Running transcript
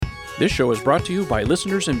This show is brought to you by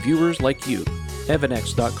listeners and viewers like you.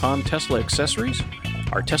 EvanX.com Tesla accessories,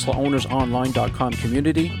 our TeslaOwnersOnline.com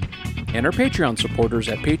community, and our Patreon supporters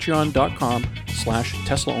at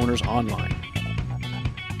patreon.com/TeslaOwnersOnline.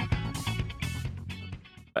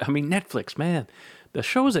 I mean, Netflix, man. The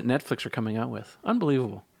shows that Netflix are coming out with,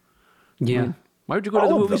 unbelievable. Yeah. I mean, why would you go to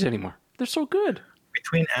the movies anymore? They're so good.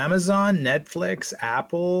 Between Amazon, Netflix,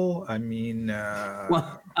 Apple, I mean...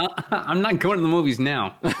 Well, I'm not going to the movies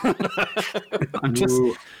now. I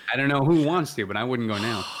don't know who wants to, but I wouldn't go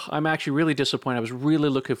now. I'm actually really disappointed. I was really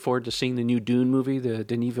looking forward to seeing the new Dune movie, the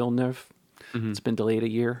Denis Villeneuve. It's been delayed a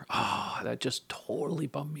year. Oh, that just totally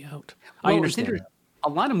bummed me out. Well, I understand. A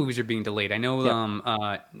lot of movies are being delayed. I know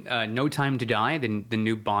No Time to Die, the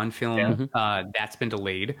new Bond film, that's been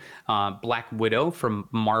delayed. Black Widow from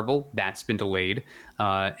Marvel, that's been delayed.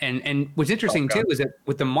 And what's interesting, too, is that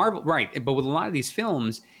with the Marvel... Right, but with a lot of these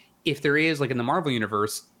films, if there is, like in the Marvel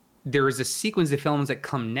universe, there is a sequence of films that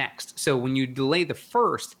come next. So when you delay the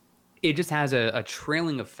first, it just has a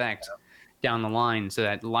trailing effect down the line, so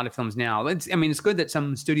that a lot of films now... it's good that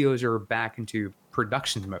some studios are back into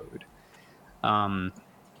production mode.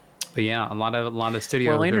 But yeah, a lot of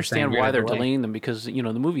studios. Well, I understand why they're delaying them because the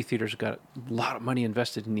movie theaters have got a lot of money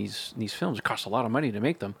invested in these films. It costs a lot of money to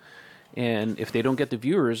make them, and if they don't get the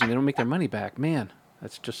viewers and they don't make their money back, man,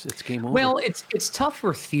 it's game over. Well, it's tough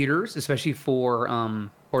for theaters, especially for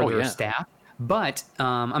their staff. But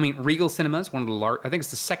Regal Cinemas, one of the I think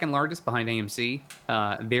it's the second largest behind AMC.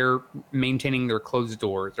 They're maintaining their closed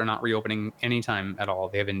doors. They're not reopening anytime at all.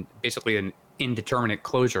 They have basically an indeterminate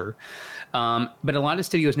closure. But a lot of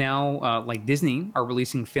studios now, like Disney, are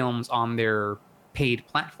releasing films on their paid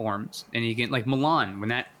platforms. And you get, like Mulan, when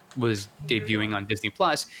that was debuting on Disney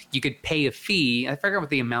Plus, you could pay a fee. I forgot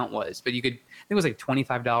what the amount was, but I think it was like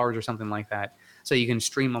 $25 or something like that. So you can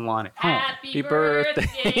stream Mulan at home. Happy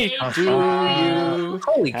birthday to you.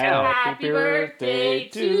 Holy cow. Happy birthday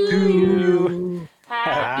to you.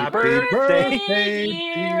 Happy birthday,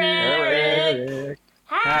 dear Eric.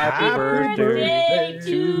 Happy birthday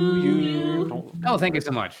to you. Oh, thank you so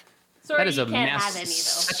much. Sorry, that is you a can't mess. have any, though.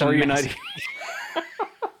 Sorry, United.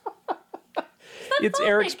 It's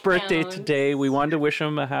Eric's birthday today. We wanted to wish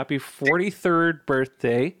him a happy 43rd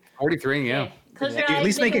birthday. 43, yeah. Okay. Close your At eyes.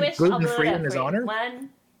 least make a it wish. gluten-free I'll blow it in his up for you. honor. 1,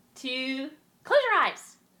 2. Close your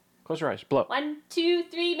eyes. Close your eyes. Blow. 1, 2,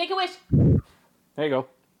 3. Make a wish. There you go.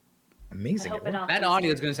 Amazing. I hope it all That comes audio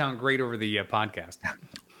true. is going to sound great over the podcast.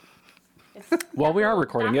 Well, we are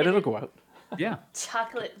recording it. It'll go out. Yeah.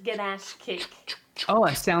 Chocolate ganache cake. Oh,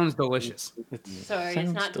 that sounds delicious. Sorry, it's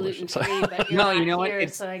Sounds not delicious. gluten free, but you're No, not you know what? here,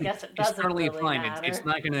 It's- so I guess it It's doesn't totally really fine. matter. It's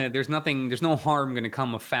not gonna. There's no harm gonna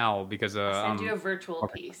come afoul because I'll send you a virtual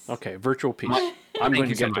piece. Okay, virtual piece. Thank I'm going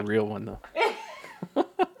you to so get the much. real one, though.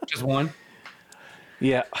 just one.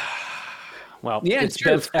 Yeah. Well, Yeah, it's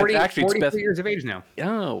true. Beth, 40, actually, it's 43 Beth. years of age now.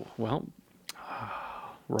 Oh, well,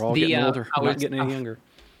 we're all getting older. I We're not was- getting any younger.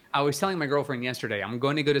 I was telling my girlfriend yesterday, I'm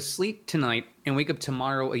going to go to sleep tonight and wake up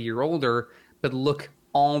tomorrow a year older, but look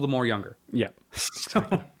all the more younger. Yeah.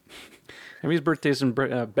 Emmy's birthday's and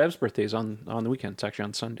Bev's birthday's on the weekend. It's actually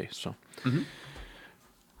on Sunday. So,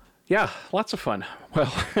 yeah, lots of fun.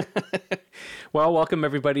 Well, welcome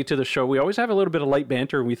everybody to the show. We always have a little bit of light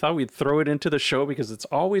banter. We thought we'd throw it into the show because it's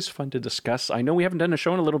always fun to discuss. I know we haven't done a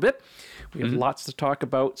show in a little bit. We have lots to talk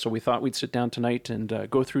about, so we thought we'd sit down tonight and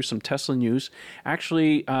go through some Tesla news.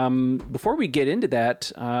 Actually, before we get into that,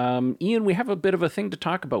 Ian, we have a bit of a thing to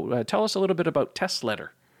talk about. Tell us a little bit about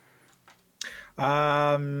TestLetter.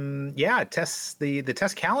 The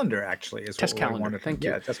test calendar actually is Test what we calendar. wanted. Thank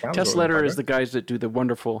you. Yeah, test calendar. TestLetter is the guys that do the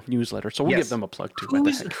wonderful newsletter, so we'll Yes. give them a plug too.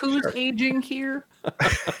 Who's aging here?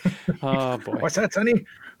 Oh boy! What's that, Sonny?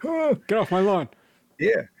 Oh. Get off my lawn.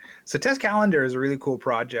 Yeah. So Test Calendar is a really cool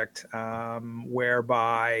project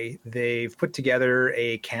whereby they've put together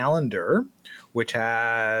a calendar which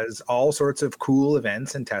has all sorts of cool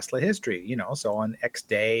events in Tesla history. So on X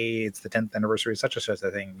day, it's the 10th anniversary of such and such a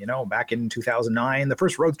thing. Back in 2009, the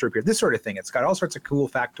first Roadster appeared, this sort of thing. It's got all sorts of cool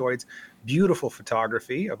factoids, beautiful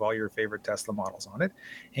photography of all your favorite Tesla models on it.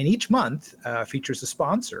 And each month features a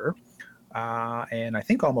sponsor. And I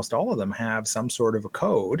think almost all of them have some sort of a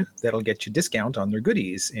code that'll get you discount on their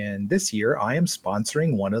goodies. And this year, I am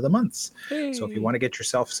sponsoring one of the months. Hey. So if you want to get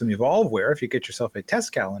yourself some Evolveware, if you get yourself a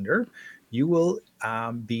test calendar, you will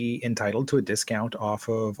be entitled to a discount off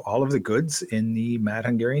of all of the goods in the Mad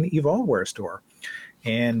Hungarian Evolveware store.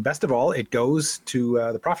 And best of all, it goes to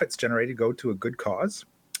the profits generated go to a good cause.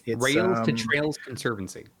 It's, Rails to Trails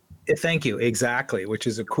Conservancy. Thank you. Exactly. Which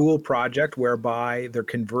is a cool project whereby they're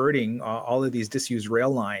converting all of these disused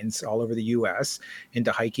rail lines all over the U.S.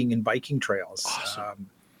 into hiking and biking trails. Awesome.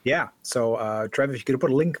 Yeah. So, Trev, if you could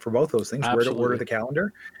put a link for both those things, where to Absolutely. order the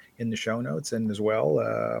calendar in the show notes, and as well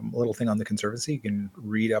a little thing on the Conservancy, you can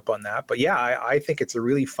read up on that. But yeah, I think it's a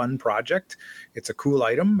really fun project. It's a cool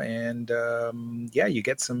item, and yeah, you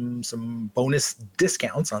get some bonus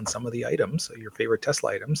discounts on some of the items, your favorite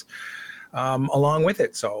Tesla items, along with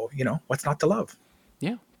it. So what's not to love?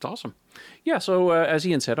 Yeah, it's awesome. Yeah, so as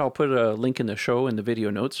Ian said, I'll put a link in the show in the video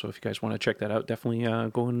notes. So if you guys want to check that out, definitely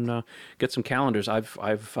go and get some calendars.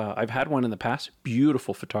 I've had one in the past.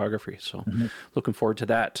 Beautiful photography. So looking forward to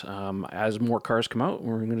that. As more cars come out,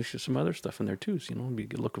 we're going to shoot some other stuff in there too. So be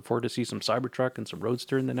looking forward to see some Cybertruck and some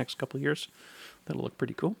Roadster in the next couple of years. That'll look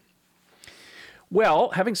pretty cool. Well,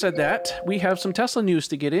 having said that, we have some Tesla news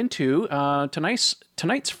to get into.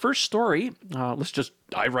 Tonight's first story, let's just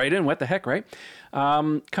dive right in. What the heck, right?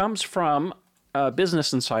 Comes from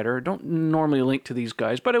Business Insider. Don't normally link to these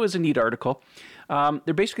guys, but it was a neat article.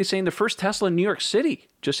 They're basically saying the first Tesla in New York City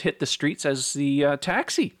just hit the streets as the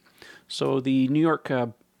taxi. So the New York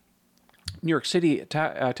City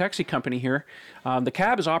taxi company here. The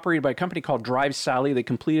cab is operated by a company called Drive Sally. They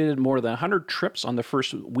completed more than 100 trips on the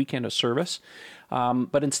first weekend of service.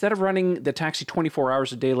 But instead of running the taxi 24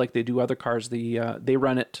 hours a day like they do other cars, they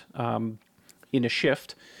run it in a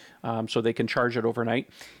shift so they can charge it overnight.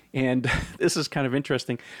 And this is kind of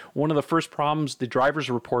interesting. One of the first problems the drivers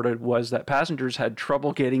reported was that passengers had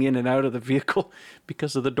trouble getting in and out of the vehicle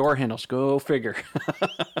because of the door handles. Go figure.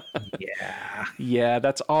 Yeah. Yeah,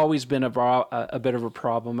 that's always been a bit of a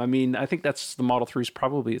problem. I mean, I think that's the Model 3's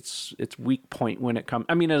probably its weak point when it comes.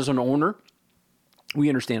 I mean, as an owner, we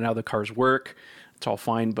understand how the cars work. It's all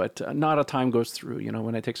fine, but not a time goes through.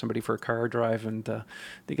 When I take somebody for a car drive and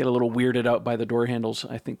they get a little weirded out by the door handles,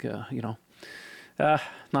 I think,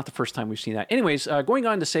 not the first time we've seen that. Anyways, going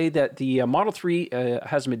on to say that the Model 3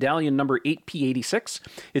 has medallion number 8P86.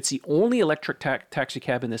 It's the only electric taxi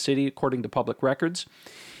cab in the city, according to public records.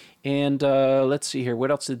 And let's see here.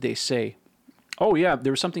 What else did they say? Oh, yeah,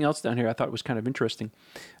 there was something else down here I thought was kind of interesting.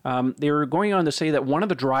 They were going on to say that one of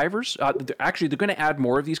the drivers, actually, they're going to add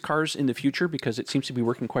more of these cars in the future because it seems to be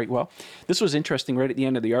working quite well. This was interesting right at the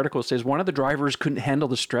end of the article. It says one of the drivers couldn't handle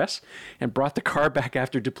the stress and brought the car back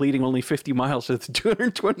after depleting only 50 miles with a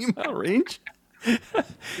 220-mile range.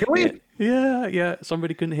 Really? Yeah,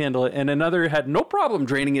 somebody couldn't handle it. And another had no problem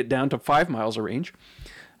draining it down to 5 miles of range.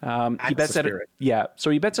 He bets that so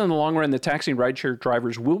he bets in the long run the taxi and rideshare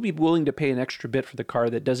drivers will be willing to pay an extra bit for the car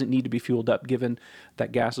that doesn't need to be fueled up, given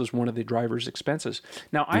that gas is one of the driver's expenses.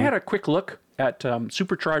 Now, I had a quick look at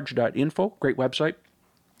supercharge.info, great website,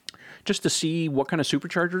 just to see what kind of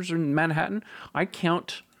superchargers are in Manhattan. I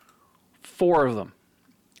count 4 of them.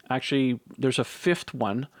 Actually, there's a 5th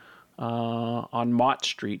one on Mott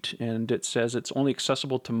Street, and it says it's only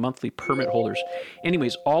accessible to monthly permit holders.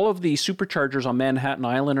 Anyways, all of the superchargers on Manhattan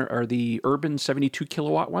Island are the urban 72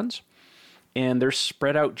 kilowatt ones, and they're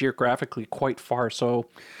spread out geographically quite far. So,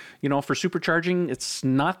 for supercharging, it's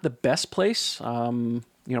not the best place.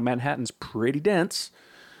 Manhattan's pretty dense.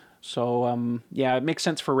 So, yeah, it makes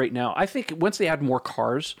sense for right now. I think once they add more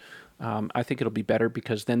cars, I think it'll be better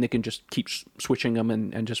because then they can just keep switching them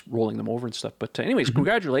and just rolling them over and stuff. But anyways,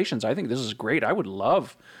 congratulations. I think this is great. I would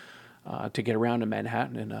love to get around in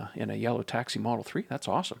Manhattan in a yellow taxi Model 3. That's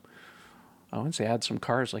awesome. Once they add some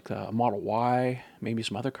cars like the Model Y, maybe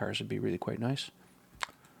some other cars would be really quite nice.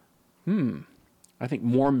 I think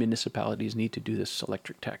more municipalities need to do this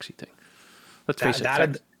electric taxi thing. Let's face it.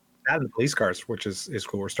 That and the police cars, which is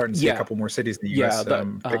cool. We're starting to see a couple more cities in the U.S.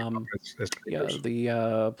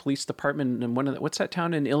 The police department in what's that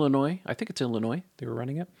town in Illinois? I think it's Illinois. They were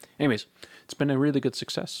running it. Anyways, it's been a really good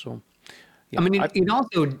success. So, yeah, I mean,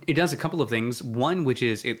 it does a couple of things. One, which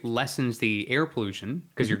is it lessens the air pollution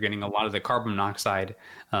because you're getting a lot of the carbon monoxide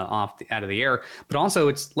out of the air, but also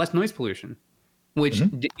it's less noise pollution, which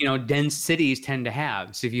dense cities tend to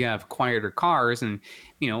have. So if you have quieter cars, and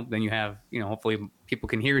then you have hopefully people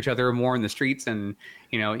can hear each other more in the streets, and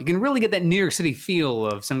you can really get that New York City feel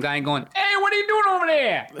of some guy going, "Hey, what are you doing over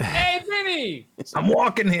there? Hey, Vinny, I'm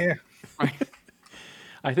walking here."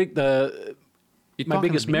 I think my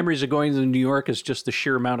biggest memories of going to New York is just the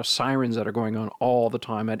sheer amount of sirens that are going on all the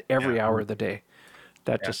time at every hour of the day.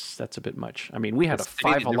 That's a bit much. I mean, we had a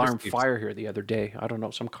 5-alarm fire here the other day. I don't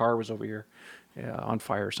know, some car was over here on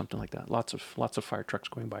fire or something like that. Lots of fire trucks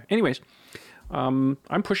going by. Anyways, I'm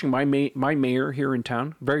pushing my mayor here in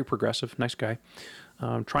town, very progressive, nice guy.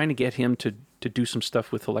 Trying to get him to do some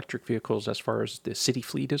stuff with electric vehicles as far as the city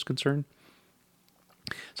fleet is concerned.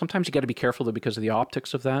 Sometimes you got to be careful though because of the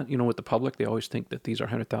optics of that. With the public, they always think that these are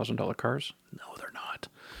 $100,000 cars. No, they're not.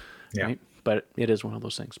 Yeah. Right? but it is one of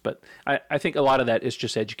those things. But I think a lot of that is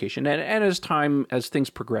just education. And as things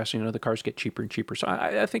progress, the cars get cheaper and cheaper. So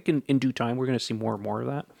I think in due time, we're going to see more and more of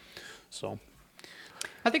that. So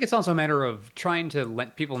I think it's also a matter of trying to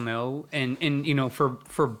let people know, and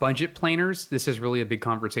for budget planners, this is really a big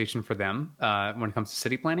conversation for them when it comes to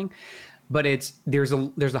city planning. But there's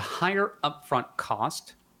a higher upfront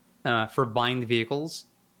cost for buying the vehicles,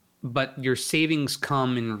 but your savings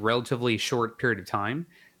come in a relatively short period of time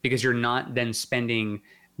because you're not then spending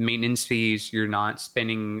maintenance fees, you're not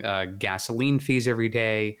spending gasoline fees every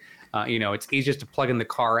day. It's easiest to plug in the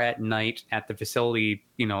car at night at the facility,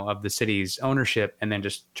 of the city's ownership, and then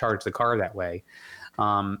just charge the car that way.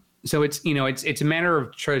 So it's a matter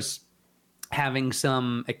of just having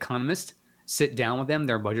some economist sit down with them,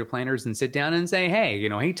 their budget planners, and sit down and say,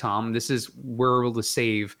 hey Tom, we're able to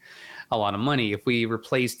save a lot of money. If we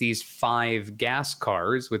replace these 5 gas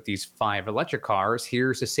cars with these 5 electric cars,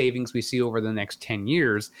 here's the savings we see over the next 10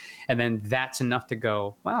 years. And then that's enough to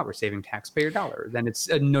go, wow, we're saving taxpayer dollars. Then it's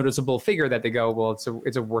a noticeable figure that they go, well,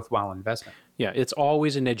 it's a worthwhile investment. Yeah, it's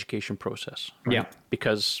always an education process. Right? Yeah.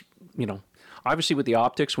 Because, obviously with the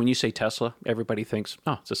optics, when you say Tesla, everybody thinks,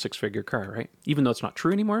 oh, it's a 6-figure car, right? Even though it's not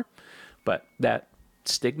true anymore, but that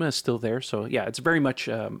stigma is still there. So yeah, it's very much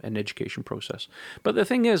an education process. But the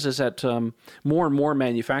thing is that more and more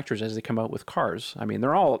manufacturers, as they come out with cars,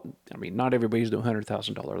 not everybody's doing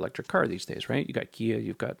 $100,000 electric car these days, right? You got Kia,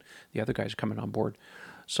 you've got the other guys coming on board.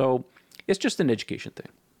 So it's just an education thing.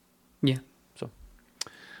 Yeah. So,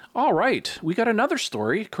 all right, we got another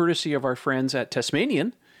story courtesy of our friends at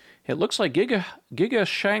Tasmanian. It looks like Giga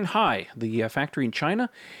Shanghai, the factory in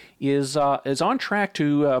China, is on track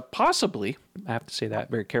to possibly, I have to say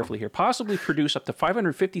that very carefully here, possibly produce up to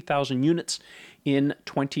 550,000 units in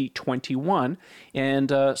 2021,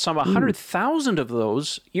 and some 100,000 of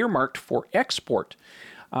those earmarked for export.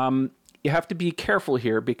 You have to be careful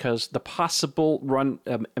here because the possible run,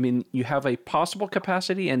 you have a possible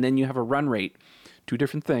capacity and then you have a run rate. 2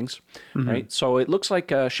 different things, right? So it looks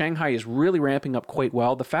like Shanghai is really ramping up quite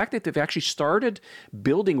well. The fact that they've actually started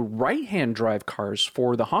building right-hand drive cars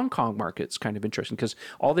for the Hong Kong market is kind of interesting because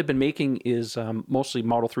all they've been making is mostly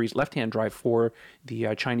Model 3's left-hand drive for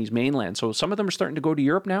the Chinese mainland. So some of them are starting to go to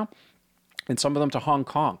Europe now and some of them to Hong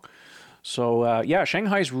Kong. So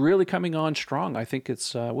Shanghai is really coming on strong. I think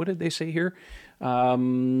it's, what did they say here?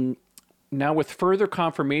 Now, with further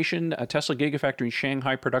confirmation, a Tesla Gigafactory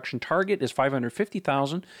Shanghai production target is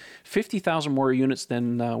 550,000, 50,000 more units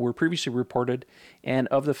than were previously reported. And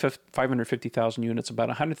of the 550,000 units, about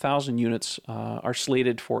 100,000 units are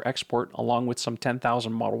slated for export, along with some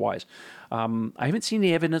 10,000 Model Ys. I haven't seen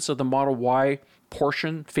any evidence of the Model Y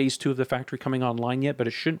portion, phase 2 of the factory coming online yet, but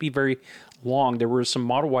it shouldn't be very long. There were some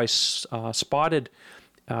Model Ys spotted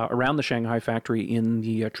around the Shanghai factory in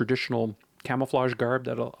the traditional camouflage garb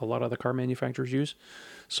that a lot of the car manufacturers use.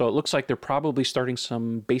 So it looks like they're probably starting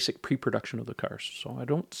some basic pre-production of the cars. So I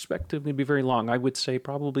don't expect it to be very long. I would say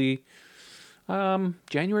probably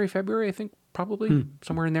January, February, I think probably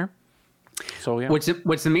somewhere in there. So yeah.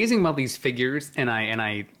 What's amazing about these figures, and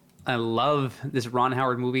I love this Ron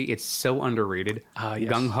Howard movie. It's so underrated. Yes.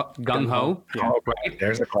 Gung Ho. Yeah. Right.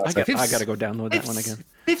 There's a classic. I got to go download that one again.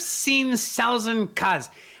 15,000 cars.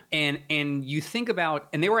 And you think about,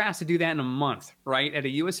 and they were asked to do that in a month, right? At a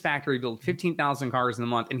U.S. factory, build 15,000 cars in a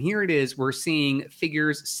month. And here it is, we're seeing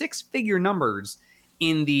figures, 6-figure numbers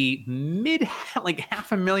in the mid, like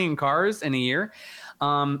 500,000 cars in a year,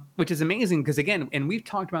 which is amazing because, again, and we've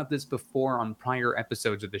talked about this before on prior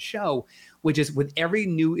episodes of the show, which is with every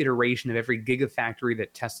new iteration of every gigafactory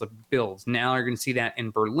that Tesla builds. Now you're going to see that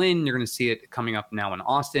in Berlin. You're going to see it coming up now in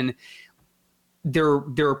Austin.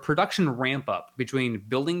 Their production ramp up between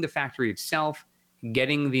building the factory itself,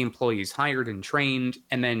 getting the employees hired and trained,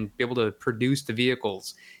 and then be able to produce the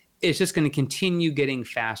vehicles. It's just going to continue getting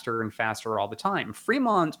faster and faster all the time.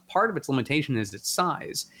 Fremont, part of its limitation is its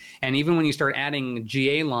size. And even when you start adding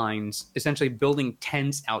GA lines, essentially building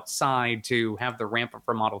tents outside to have the ramp up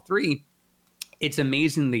for Model 3, it's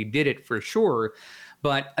amazing they did it for sure.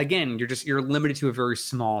 But again, you're limited to a very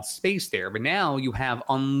small space there. But now you have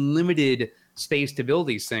unlimited space to build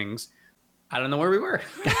these things. I don't know where we were.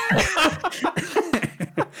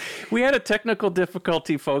 We had a technical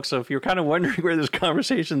difficulty, folks. So if you're kind of wondering where this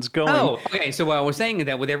conversation's going. Oh, okay. So what I was saying is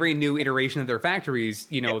that with every new iteration of their factories,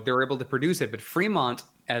 they're able to produce it. But Fremont,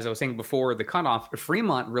 as I was saying before the cutoff,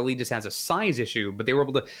 Fremont really just has a size issue, but they were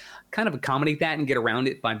able to kind of accommodate that and get around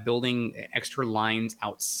it by building extra lines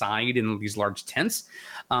outside in these large tents,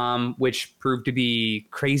 which proved to be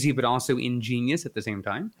crazy, but also ingenious at the same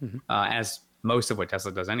time, as most of what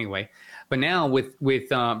Tesla does anyway. But now with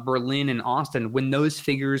Berlin and Austin, when those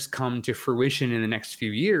figures come to fruition in the next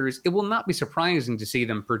few years, it will not be surprising to see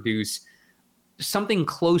them produce something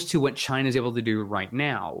close to what China is able to do right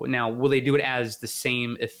now. Now, will they do it as the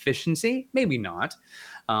same efficiency? Maybe not.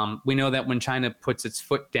 We know that when China puts its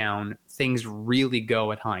foot down, things really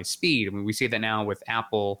go at high speed. I mean, we see that now with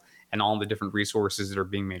Apple and all the different resources that are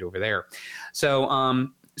being made over there. So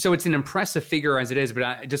it's an impressive figure as it is, but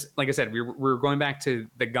I just, like I said, we're going back to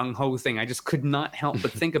the gung-ho thing. I just could not help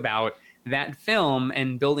but think about that film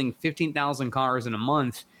and building 15,000 cars in a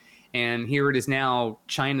month. And here it is now,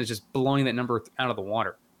 China's just blowing that number out of the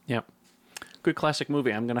water. Yep. Good classic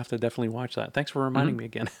movie. I'm going to have to definitely watch that. Thanks for reminding me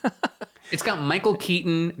again. It's got Michael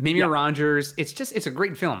Keaton, Mimi Rogers. It's a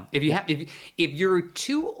great film. If you're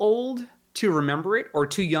too old to remember it or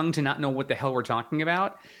too young to not know what the hell we're talking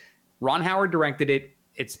about, Ron Howard directed it.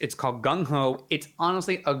 It's called Gung Ho. It's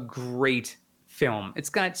honestly a great film. It's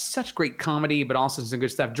got such great comedy, but also some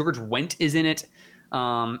good stuff. George Wendt is in it.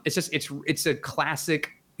 It's a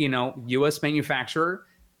classic, U.S. manufacturer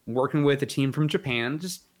working with a team from Japan.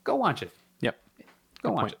 Just go watch it. Yep.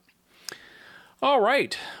 Go watch it. All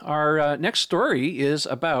right. Our next story is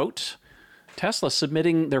about Tesla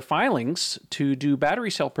submitting their filings to do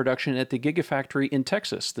battery cell production at the Gigafactory in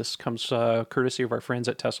Texas. This comes courtesy of our friends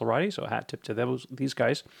at Teslarati, so a hat tip to these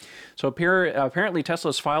guys. So apparently Tesla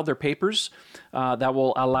has filed their papers that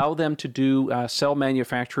will allow them to do cell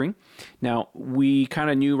manufacturing. Now, we kind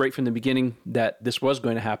of knew right from the beginning that this was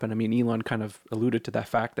going to happen. I mean, Elon kind of alluded to that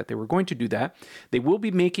fact that they were going to do that. They will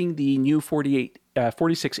be making the new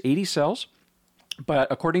 4680 cells,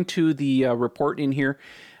 but according to the report in here,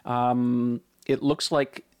 it looks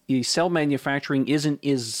like the cell manufacturing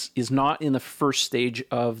is not in the first stage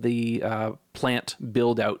of the plant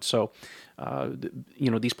build out. So,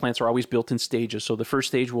 these plants are always built in stages. So the first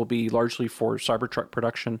stage will be largely for Cybertruck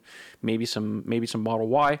production, maybe some Model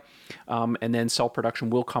Y, and then cell production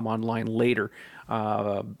will come online later.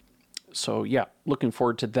 So yeah, looking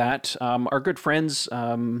forward to that. Our good friends,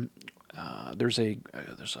 there's a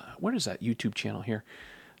what is that YouTube channel here?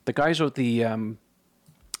 The guys with the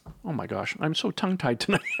oh my gosh, I'm so tongue-tied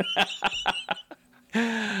tonight.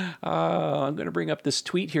 I'm going to bring up this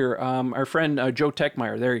tweet here. Our friend Joe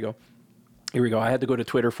Techmeyer, there you go. Here we go. I had to go to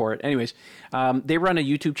Twitter for it. Anyways, they run a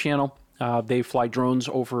YouTube channel. They fly drones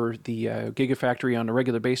over the Gigafactory on a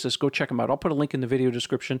regular basis. Go check them out. I'll put a link in the video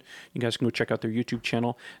description. You guys can go check out their YouTube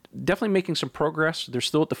channel. Definitely making some progress. They're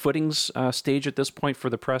still at the footings stage at this point for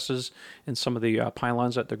the presses and some of the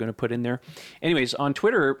pylons that they're going to put in there. Anyways, on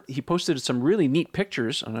Twitter, he posted some really neat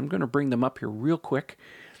pictures, and I'm going to bring them up here real quick.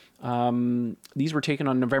 These were taken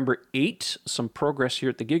on November 8th, some progress here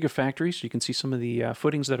at the Gigafactory, so you can see some of the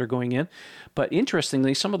footings that are going in. But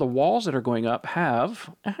interestingly, some of the walls that are going up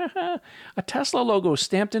have a Tesla logo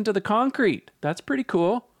stamped into the concrete. That's pretty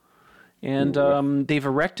cool. And they've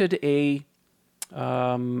erected a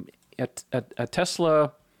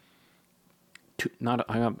Tesla... I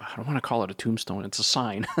don't want to call it a tombstone. It's a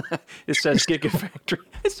sign. It says Gigafactory.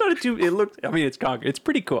 It's not a tomb. It's concrete. It's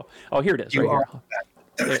pretty cool. Oh, here it is. Right here.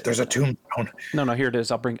 There's a tombstone. No, here it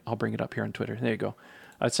is. I'll bring it up here on Twitter. There you go.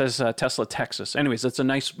 It says Tesla, Texas. Anyways, it's a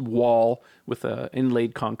nice wall with an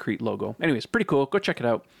inlaid concrete logo. Anyways, pretty cool. Go check it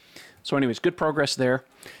out. So anyways, good progress there.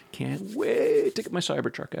 Can't wait to get my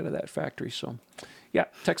Cybertruck out of that factory. So yeah,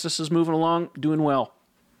 Texas is moving along, doing well.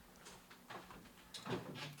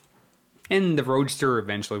 And the Roadster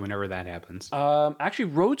eventually, whenever that happens. Actually,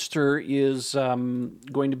 Roadster is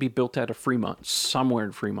going to be built out of Fremont, somewhere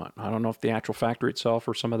in Fremont. I don't know if the actual factory itself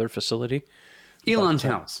or some other facility. Elon's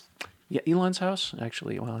house. Yeah, Elon's house,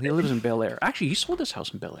 actually. Well, he lives in Bel Air. Actually, he sold his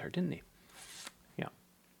house in Bel Air, didn't he? Yeah.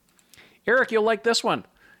 Eric, you'll like this one.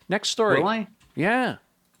 Next story. Will I? Yeah.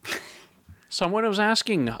 Someone was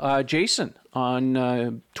asking, Jason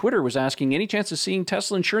on Twitter was asking, any chance of seeing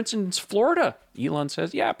Tesla insurance in Florida? Elon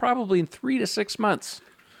says, yeah, probably in 3 to 6 months.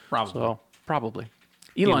 Probably. So, probably.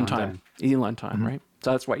 Elon time. Elon time, right?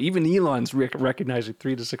 So that's why even Elon's recognizing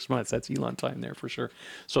 3 to 6 months. That's Elon time there for sure.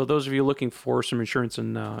 So those of you looking for some insurance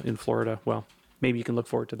in Florida, well, maybe you can look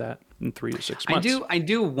forward to that in 3 to 6 months. I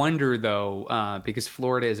do wonder though, because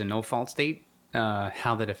Florida is a no-fault state,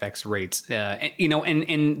 how that affects rates.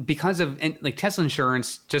 And because of like Tesla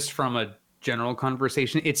insurance, just from a general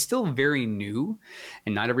conversation, it's still very new,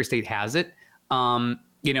 and not every state has it.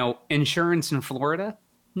 Insurance in Florida,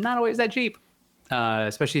 not always that cheap.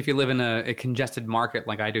 Especially if you live in a congested market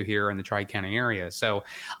like I do here in the Tri-County area. So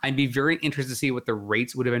I'd be very interested to see what the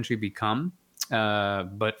rates would eventually become.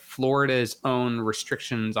 But Florida's own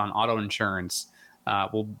restrictions on auto insurance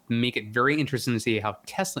will make it very interesting to see how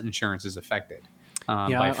Tesla insurance is affected.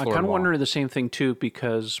 Yeah, by I Florida kind of law. wonder the same thing too,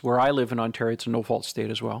 because where I live in Ontario, it's a no-fault state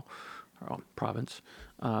as well, or province.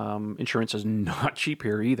 Insurance is not cheap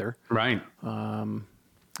here either. Right.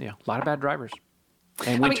 Yeah, a lot of bad drivers.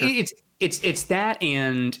 And I winter. mean, it's that,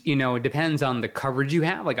 and it depends on the coverage you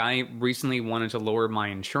have. Like, I recently wanted to lower my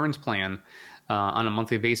insurance plan on a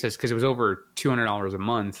monthly basis because it was over $200 a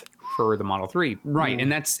month for the Model 3. Right,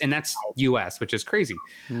 and that's US, which is crazy.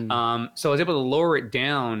 So I was able to lower it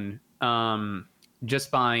down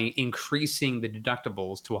just by increasing the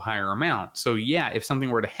deductibles to a higher amount. So yeah, if something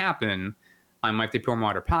were to happen, I might have to pay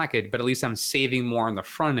more out of pocket, but at least I'm saving more on the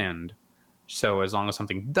front end. So as long as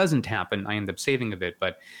something doesn't happen, I end up saving a bit.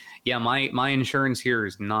 But yeah, my insurance here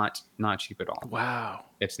is not cheap at all. Wow.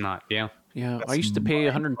 It's not. Yeah. Yeah, I used to pay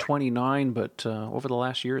 129, but over the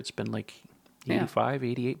last year, it's been like 85,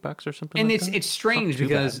 $88 or something. And like that. it's strange too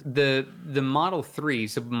because the Model 3,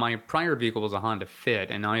 so my prior vehicle was a Honda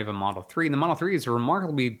Fit, and now I have a Model 3. And the Model 3 is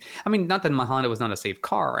remarkably, I mean, not that my Honda was not a safe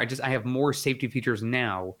car. I have more safety features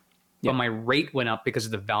now. But my rate went up because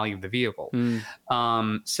of the value of the vehicle.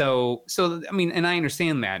 So I mean, and I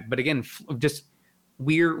understand that, but again, just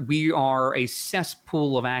we are a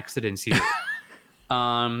cesspool of accidents here,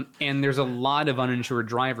 and there's a lot of uninsured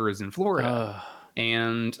drivers in Florida.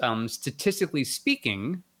 And statistically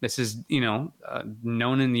speaking, this is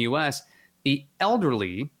known in the U.S. The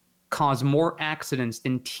elderly cause more accidents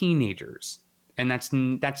than teenagers. And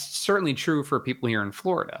that's certainly true for people here in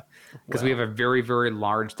Florida, because we have a very, very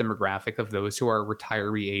large demographic of those who are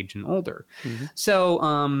retiree age and older. So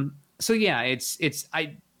yeah,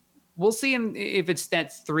 we'll see if it's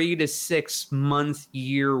that 3 to 6 month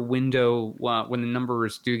year window when the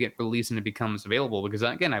numbers do get released and it becomes available. Because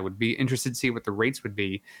again, I would be interested to see what the rates would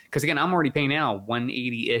be. Because again, I'm already paying now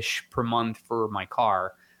 $180-ish per month for my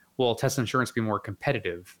car. Will Tesla Insurance be more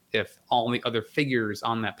competitive if all the other figures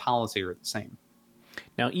on that policy are the same?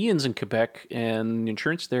 Now, Ian's in Quebec, and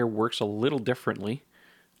insurance there works a little differently.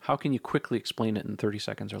 How can you quickly explain it in 30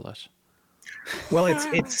 seconds or less? Well,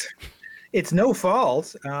 it's no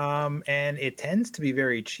fault, and it tends to be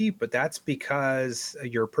very cheap, but that's because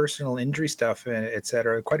your personal injury stuff, et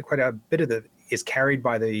cetera, quite a bit of is carried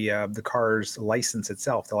by the car's license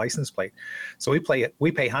itself, the license plate. So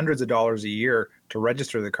we pay hundreds of dollars a year to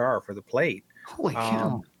register the car for the plate. Holy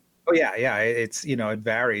cow! Oh yeah, it's it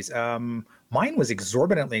varies. Mine was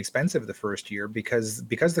exorbitantly expensive the first year because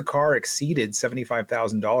the car exceeded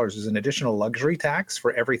 $75,000. There's an additional luxury tax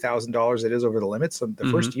for every $1,000 it is over the limit. So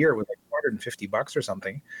the first year it was like $450 or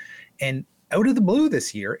something, and out of the blue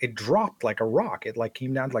this year it dropped like a rock. It like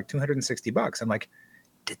came down to like $260. I'm like,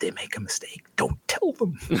 did they make a mistake? Don't tell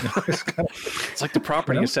them. It's like the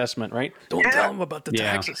property assessment, right? Don't tell them about the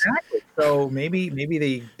taxes. Exactly. So maybe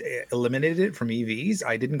they eliminated it from EVs.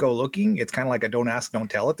 I didn't go looking. It's kind of like a don't ask, don't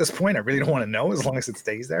tell at this point. I really don't want to know as long as it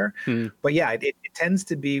stays there. But yeah, it tends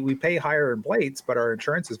to be, we pay higher in plates, but our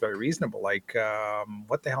insurance is very reasonable. Like,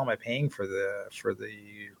 what the hell am I paying for the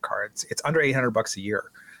car? It's under $800 a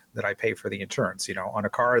year that I pay for the insurance, on a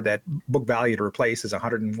car that book value to replace is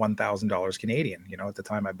 $101,000 Canadian, at the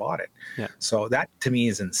time I bought it. Yeah. So that to me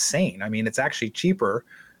is insane. I mean, it's actually cheaper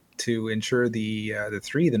to insure the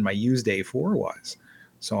 3 than my used A4 was.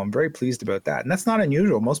 So I'm very pleased about that. And that's not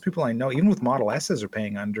unusual. Most people I know, even with Model S's, are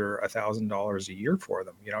paying under $1,000 a year for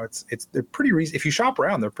them. They're pretty if you shop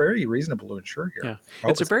around, they're very reasonable to insure here. Yeah.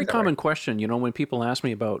 It's a very common question, when people ask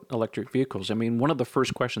me about electric vehicles. I mean, one of the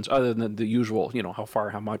first questions, other than the usual, how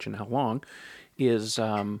far, how much, and how long, is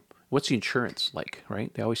what's the insurance like,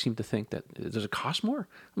 right? They always seem to think that, does it cost more?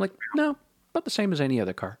 I'm like, no, about the same as any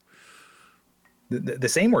other car. The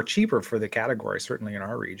same or cheaper for the category, certainly in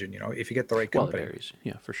our region, if you get the right company. Well, it varies.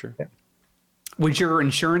 Yeah, for sure. Yeah. Would your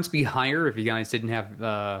insurance be higher if you guys didn't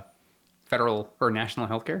have federal or national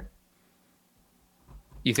health care?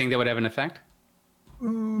 You think that would have an effect?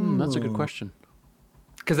 That's a good question.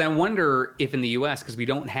 Because I wonder if in the U.S., because we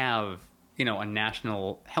don't have, a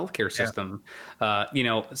national healthcare system,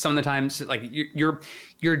 some of the times, like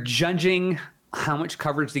you're judging how much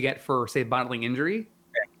coverage to get for, say, bodily injury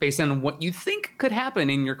based on what you think could happen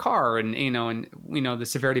in your car and the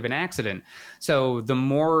severity of an accident. So the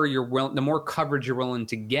more the more coverage you're willing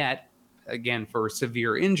to get, again, for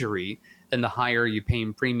severe injury, then the higher you pay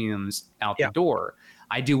in premiums out the door.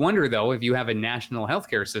 I do wonder, though, if you have a national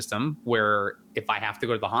healthcare system where if I have to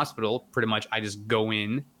go to the hospital, pretty much I just go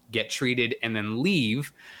in, get treated, and then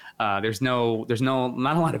leave. There's not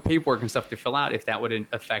a lot of paperwork and stuff to fill out if that would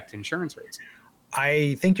affect insurance rates.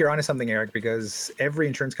 I think you're onto something, Eric, because every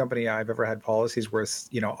insurance company I've ever had policies with,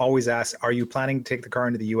 always asks, are you planning to take the car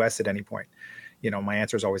into the U.S. at any point? My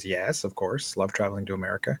answer is always yes, of course. Love traveling to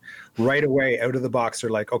America. Right away, out of the box, they're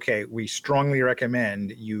like, okay, we strongly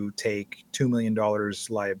recommend you take $2 million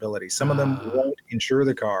liability. Some of them won't insure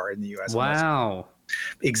the car in the U.S. Wow.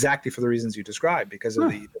 Exactly for the reasons you described, because of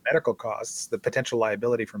the medical costs, the potential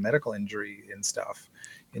liability for medical injury and stuff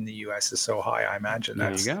in the U.S. is so high. I imagine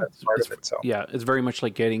that's part of it. So yeah, it's very much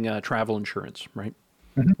like getting travel insurance, right?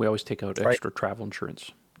 Mm-hmm. We always take out extra travel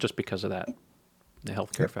insurance just because of that, the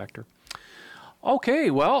healthcare factor. Okay,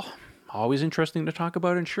 well, always interesting to talk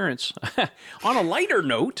about insurance. On a lighter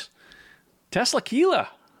note, Teslaquila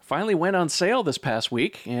finally went on sale this past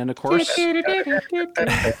week, and of course,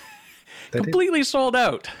 completely sold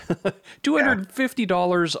out.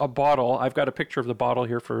 $250 a bottle. I've got a picture of the bottle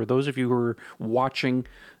here for those of you who are watching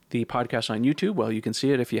the podcast on YouTube. Well, you can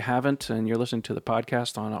see it. If you haven't and you're listening to the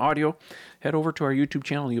podcast on audio, head over to our YouTube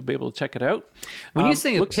channel. You'll be able to check it out. When you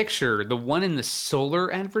say a picture, the one in the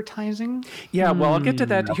solar advertising? Yeah, well, I'll get to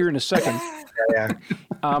that here in a second. yeah.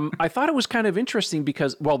 I thought it was kind of interesting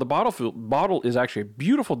because, well, the bottle is actually a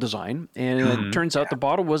beautiful design, and it turns out the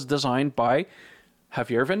bottle was designed by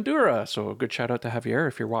Javier Vendura. So a good shout out to Javier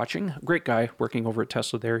if you're watching. Great guy working over at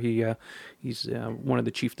Tesla there. He's one of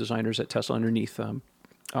the chief designers at Tesla underneath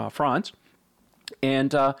Franz.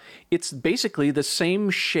 And it's basically the same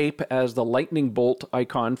shape as the lightning bolt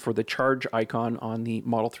icon for the charge icon on the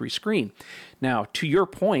Model 3 screen. Now, to your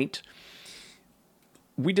point,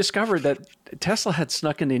 we discovered that Tesla had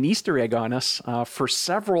snuck in an Easter egg on us for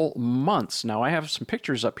several months. Now, I have some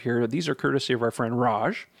pictures up here. These are courtesy of our friend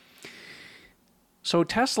Raj. So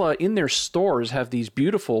Tesla in their stores have these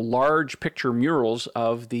beautiful large picture murals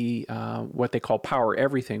of the what they call Power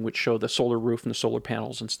Everything, which show the solar roof and the solar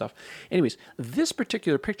panels and stuff. Anyways, this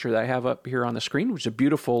particular picture that I have up here on the screen, which is a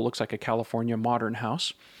beautiful, looks like a California modern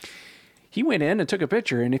house. He went in and took a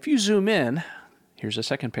picture, and if you zoom in, here's a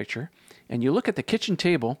second picture, and you look at the kitchen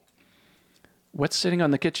table, what's sitting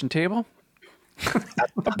on the kitchen table?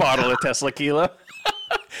 A bottle of Teslaquila.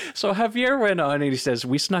 So Javier went on and he says,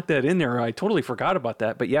 we snuck that in there. I totally forgot about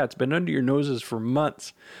that. But yeah, it's been under your noses for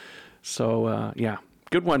months. So yeah,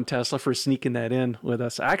 good one, Tesla, for sneaking that in with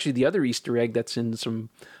us. Actually, the other Easter egg that's in some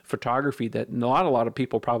photography that not a lot of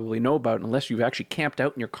people probably know about, unless you've actually camped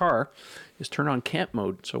out in your car, is turn on camp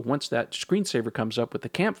mode. So once that screensaver comes up with the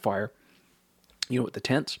campfire, with the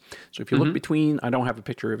tents. So if you look between, I don't have a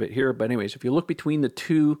picture of it here, but anyways, if you look between the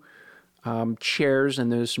two chairs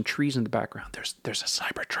and there's some trees in the background, there's a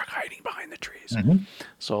Cybertruck hiding behind the trees.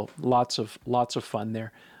 So lots of fun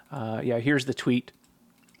there. Yeah, here's the tweet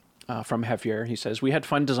from Javier. He says, we had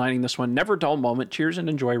fun designing this one. Never a dull moment. Cheers and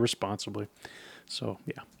enjoy responsibly. So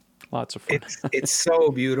yeah, lots of fun. It's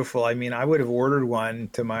so beautiful. I mean, I would have ordered one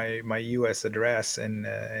to my U.S. address and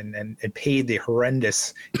paid the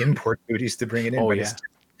horrendous import duties to bring it in. Oh, yeah.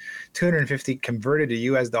 $250 converted to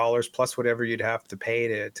US dollars plus whatever you'd have to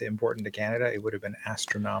pay to import into Canada, it would have been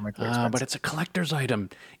astronomically expensive. But it's a collector's item.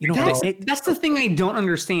 That's the thing I don't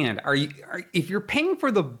understand. If you're paying for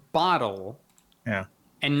the bottle,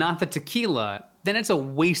 and not the tequila, then it's a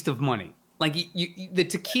waste of money. Like the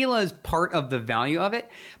tequila is part of the value of it,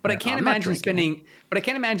 but I can't imagine spending. But I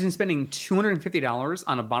can't imagine spending $250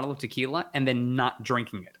 on a bottle of tequila and then not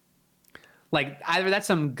drinking it. Like either that's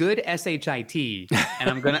some good shit, and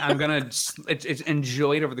I'm gonna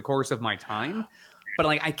enjoy it over the course of my time, but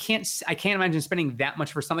like I can't imagine spending that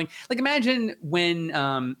much for something. Like imagine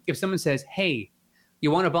when if someone says, "Hey,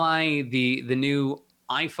 you want to buy the new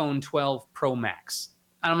iPhone 12 Pro Max?"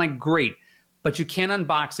 and I'm like, "Great, but you can't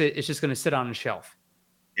unbox it. It's just gonna sit on a shelf."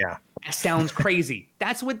 Yeah, that sounds crazy.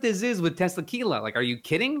 That's what this is with Teslaquila. Like, are you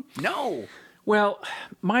kidding? No. Well,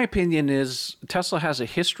 my opinion is Tesla has a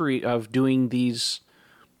history of doing these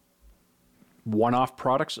one-off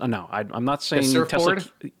products. No, I'm not saying the surfboard.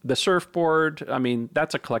 Tesla, the surfboard. I mean,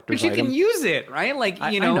 that's a collector's item. But you can use it, right? Like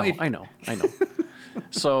I know.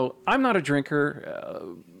 So I'm not a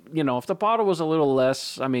drinker. If the bottle was a little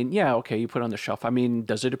less, I mean, yeah, okay, you put it on the shelf. I mean,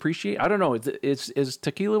 does it appreciate? I don't know. Is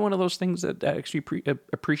tequila one of those things that actually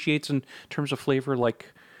appreciates in terms of flavor,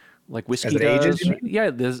 like whiskey as it does? ages?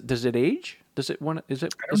 Yeah. Does it age? Does it want? Is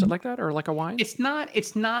it like that or like a wine? It's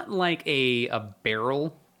not like a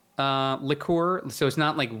barrel liqueur. So it's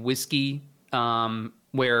not like whiskey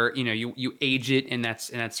where you age it and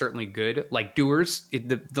that's certainly good. Like Dewar's,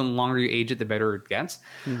 the longer you age it, the better it gets.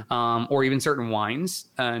 Or even certain wines.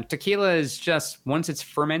 Tequila is just once it's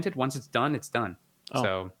fermented, once it's done, it's done. Oh.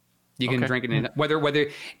 So you can drink it in whether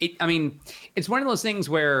it. I mean, it's one of those things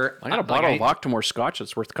where I got a bottle of Octomore Scotch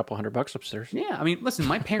that's worth a couple $100 upstairs. Yeah, I mean, listen,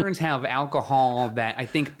 my parents have alcohol that I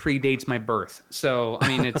think predates my birth. So I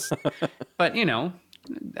mean, it's, but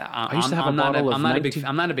I used to have a bottle of I'm not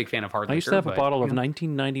a big fan of hard liquor. I used to have a bottle of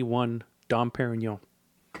 1991 Dom Perignon.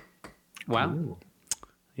 Wow. Ooh.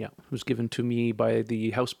 Yeah, it was given to me by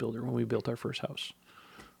the house builder when we built our first house.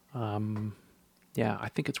 Yeah, I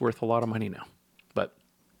think it's worth a lot of money now, but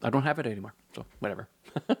I don't have it anymore, so whatever.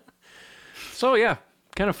 So yeah,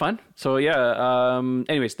 kind of fun. So yeah,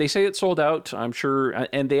 anyways, they say it's sold out, I'm sure,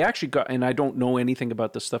 and they actually got, and I don't know anything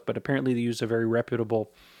about this stuff, but apparently they use a very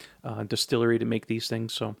reputable distillery to make these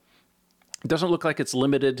things, so it doesn't look like it's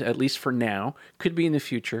limited, at least for now. Could be in the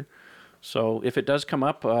future. So if it does come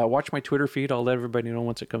up, watch my Twitter feed. I'll let everybody know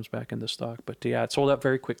once it comes back into stock. But yeah, it sold out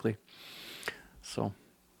very quickly. So,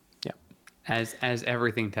 yeah. As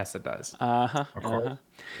everything Tesla does.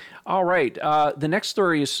 All right. The next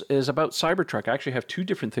story is about Cybertruck. I actually have two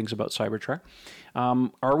different things about Cybertruck.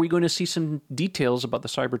 Are we going to see some details about the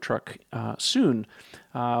Cybertruck soon?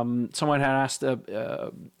 Someone had asked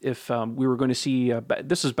if we were going to see,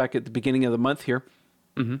 this is back at the beginning of the month here.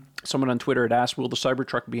 Mm-hmm. Someone on Twitter had asked, will the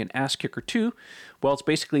Cybertruck be an ass kicker too? Well, it's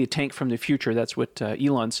basically a tank from the future. That's what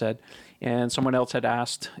Elon said. And someone else had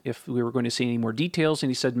asked if we were going to see any more details, and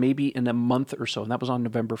he said maybe in a month or so, and that was on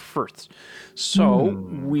November 1st. So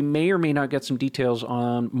we may or may not get some details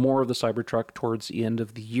on more of the Cybertruck towards the end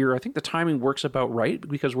of the year. I think the timing works about right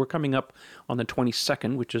because we're coming up on the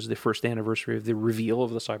 22nd, which is the first anniversary of the reveal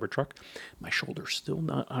of the Cybertruck. My shoulder's still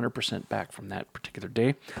not 100% back from that particular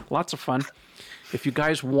day. Lots of fun. If you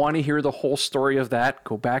guys want to hear the whole story of that,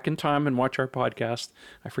 go back in time and watch our podcast.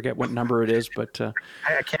 I forget what number it is, but...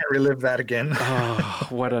 I can't relive that again. Oh,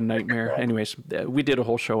 what a nightmare. Anyways, we did a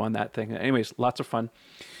whole show on that thing. Anyways, lots of fun.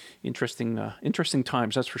 Interesting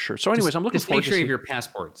times, that's for sure. So anyways, I'm looking forward to... Just make sure you have your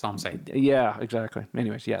passport, that's all I'm saying. Yeah, exactly.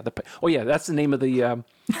 Anyways, yeah. That's the name of the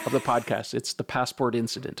podcast. It's the Passport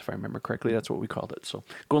Incident, if I remember correctly. That's what we called it. So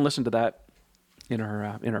go and listen to that in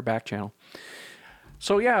our back channel.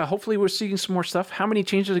 So yeah, hopefully we're seeing some more stuff. How many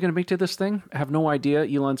changes are going to make to this thing? I have no idea.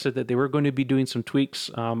 Elon said that they were going to be doing some tweaks.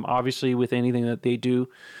 Obviously, with anything that they do,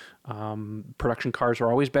 production cars are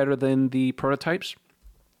always better than the prototypes.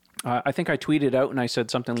 I think I tweeted out and I said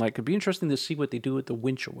something like, it'd be interesting to see what they do with the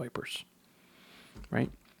windshield wipers, right?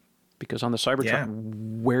 Because on the Cybertruck,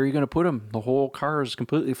 where are you going to put them? The whole car is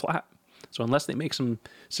completely flat. So unless they make some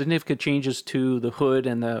significant changes to the hood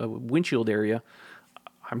and the windshield area,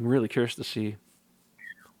 I'm really curious to see.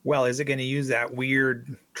 Well, is it going to use that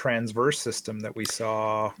weird transverse system that we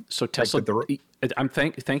saw? So Tesla,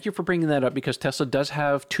 thank you for bringing that up, because Tesla does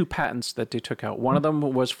have two patents that they took out. One of them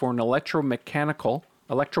was for an electromagnetic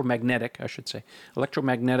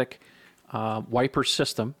wiper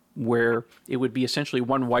system, where it would be essentially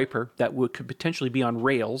one wiper that could potentially be on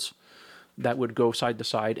rails that would go side to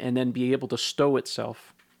side and then be able to stow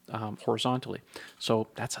itself horizontally. So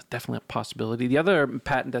that's definitely a possibility. The other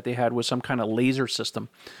patent that they had was some kind of laser system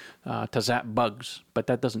to zap bugs, but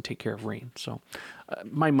that doesn't take care of rain. So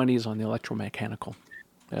my money is on the electromagnetic one.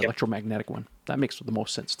 That makes the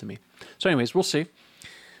most sense to me. So anyways, we'll see.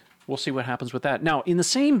 We'll see what happens with that. Now, in the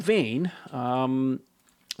same vein,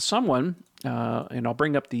 someone, and I'll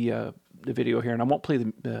bring up the video here, and I won't play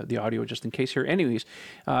the audio just in case here. Anyways,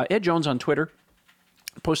 Ed Jones on Twitter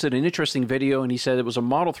posted an interesting video, and he said it was a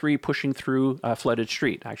Model 3 pushing through a flooded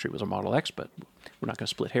street. Actually, it was a Model X, but we're not going to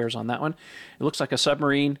split hairs on that one. It looks like a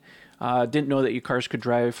submarine. Didn't know that your cars could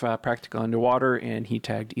drive practically underwater, and he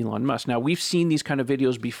tagged Elon Musk. Now, we've seen these kind of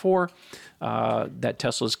videos before, that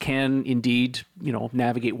Teslas can indeed,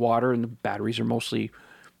 navigate water, and the batteries are mostly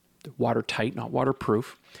watertight, not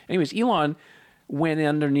waterproof. Anyways, Elon went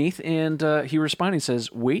underneath, and he responded and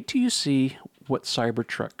says, wait till you see what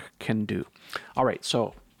Cybertruck can do. All right,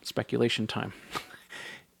 so speculation time.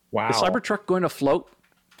 Wow. Is Cybertruck going to float?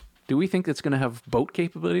 Do we think it's going to have boat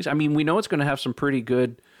capabilities? I mean, we know it's going to have some pretty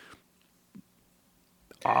good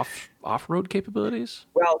off-road capabilities.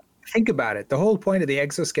 Well, think about it. The whole point of the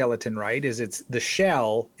exoskeleton, right, is the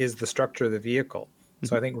shell is the structure of the vehicle. Mm-hmm.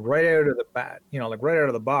 So I think right out of the bat, right out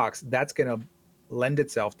of the box, that's going to lend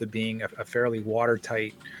itself to being a fairly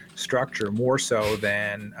watertight structure, more so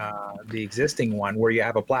than the existing one, where you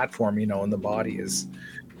have a platform, and the body is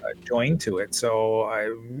joined to it. So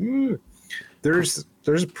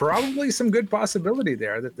there's probably some good possibility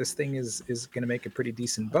there that this thing is going to make a pretty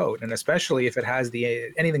decent boat, and especially if it has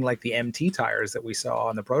anything like the MT tires that we saw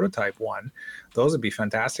on the prototype one, those would be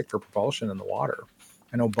fantastic for propulsion in the water.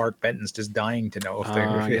 I know Mark Benton's just dying to know if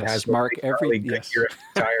it has Mark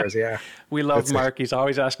tires. Yeah, we love Mark. He's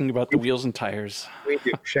always asking about the wheels and tires. We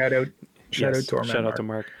do. Shout out to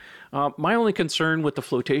Mark. My only concern with the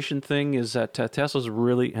flotation thing is that Tesla's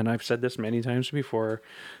really, and I've said this many times before,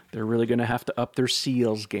 they're really going to have to up their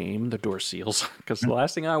seals game, the door seals, because the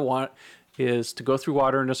last thing I want is to go through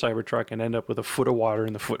water in a Cybertruck and end up with a foot of water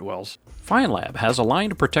in the footwells. FineLab has a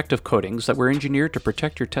line of protective coatings that were engineered to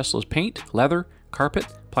protect your Tesla's paint, leather, carpet,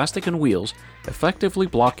 plastic, and wheels, effectively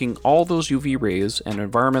blocking all those UV rays and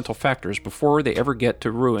environmental factors before they ever get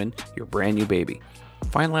to ruin your brand new baby.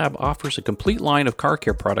 FineLab offers a complete line of car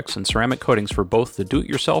care products and ceramic coatings for both the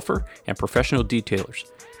do-it-yourselfer and professional detailers.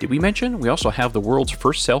 Did we mention we also have the world's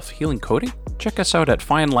first self-healing coating? Check us out at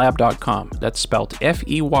finelab.com, that's spelled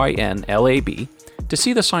F-E-Y-N-L-A-B, to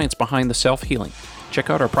see the science behind the self-healing. Check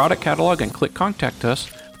out our product catalog and click Contact Us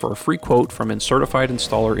for a free quote from a certified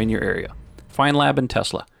installer in your area. FineLab and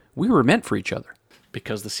Tesla, we were meant for each other.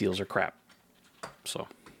 Because the seals are crap. So,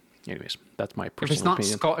 anyways, that's my personal opinion. If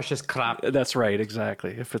it's not Scottish, it's crap. That's right,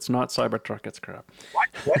 exactly. If it's not Cybertruck, it's crap.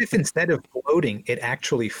 What if instead of floating, it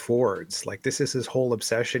actually fords? Like this is his whole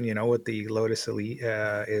obsession, with the Lotus Elite,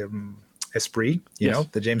 Esprit, Yes.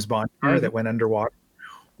 the James Bond car that went underwater.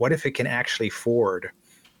 What if it can actually ford,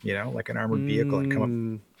 like an armored vehicle and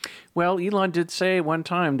come up? Well, Elon did say one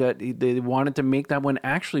time that they wanted to make that one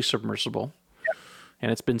actually submersible.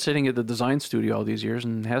 And it's been sitting at the design studio all these years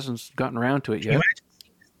and hasn't gotten around to it yet.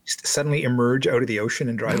 Just suddenly emerge out of the ocean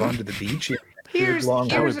and drive onto the beach. Here's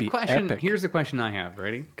would a be question. epic. Here's the question I have,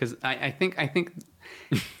 ready? Because I think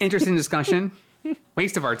interesting discussion,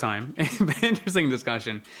 waste of our time, but interesting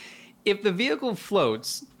discussion. If the vehicle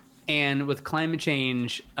floats and with climate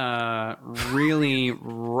change really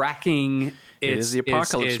wrecking It is the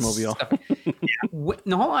apocalypse mobile.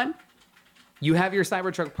 No, hold on. You have your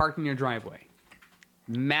Cybertruck parked in your driveway.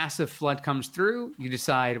 Massive flood comes through. You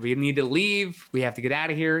decide we need to leave. We have to get out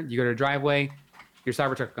of here. You go to the driveway. Your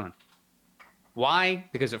Cybertruck's gone. Why?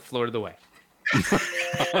 Because it floated away.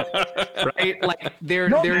 Right? Like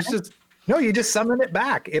there's just No, you just summon it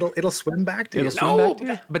back. It'll swim back to you. no.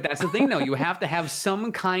 But that's the thing, though. You have to have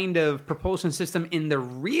some kind of propulsion system in the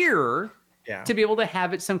rear to be able to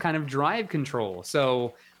have it some kind of drive control.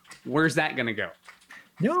 So where's that going to go?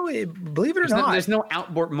 No, believe it or not, there's no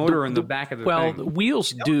outboard motor in the back of the Well, thing. the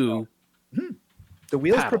wheels do. the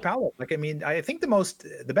wheels paddle. propel it. Like, I mean, I think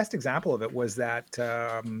the best example of it was that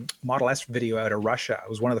Model S video out of Russia. It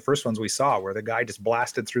was one of the first ones we saw where the guy just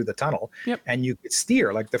blasted through the tunnel and you could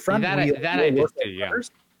steer. Like the front wheel will work as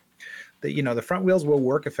rudders. The front wheels will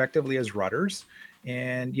work effectively as rudders.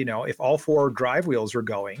 And, if all four drive wheels are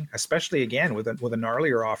going, especially again with a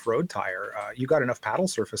gnarlier off-road tire, you got enough paddle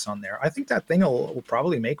surface on there. I think that thing will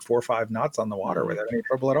probably make 4 or 5 knots on the water without any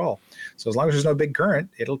trouble at all. So as long as there's no big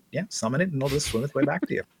current, it'll summon it and it'll just swim its way back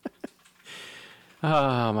to you.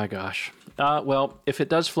 Oh my gosh. Well, if it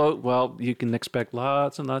does float, well, you can expect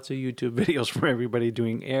lots and lots of YouTube videos from everybody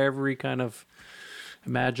doing every kind of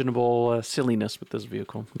imaginable silliness with this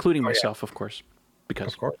vehicle, including myself, of course.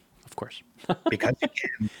 Because, of course. Because you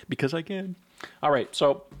can. Because I can. All right.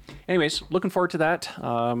 So, anyways, looking forward to that.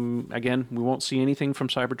 Again, we won't see anything from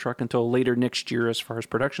Cybertruck until later next year as far as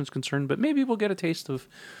production's concerned, but maybe we'll get a taste of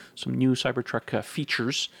some new Cybertruck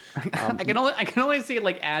features. I can only see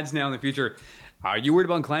like ads now in the future. Are you worried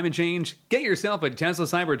about climate change? Get yourself a Tesla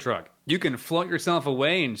Cybertruck. You can float yourself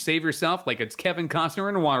away and save yourself like it's Kevin Costner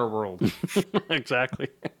in Waterworld. Exactly.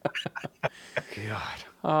 God.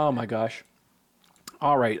 Oh my gosh.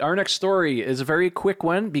 All right. Our next story is a very quick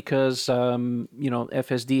one because,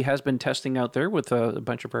 FSD has been testing out there with a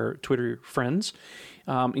bunch of our Twitter friends,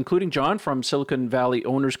 including John from Silicon Valley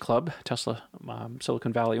Owners Club, Tesla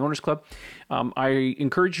Silicon Valley Owners Club. I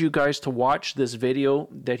encourage you guys to watch this video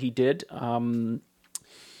that he did.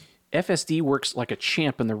 FSD works like a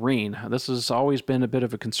champ in the rain. This has always been a bit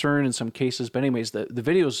of a concern in some cases, but anyways, the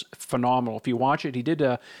video is phenomenal. If you watch it, he did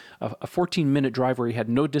a 14-minute drive where he had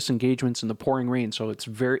no disengagements in the pouring rain, so it's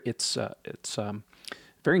very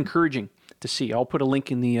encouraging to see. I'll put a link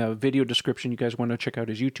in the video description. You guys want to check out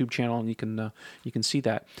his YouTube channel, and you can see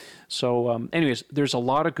that. So, anyways, there's a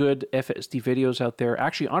lot of good FSD videos out there.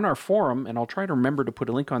 Actually, on our forum, and I'll try to remember to put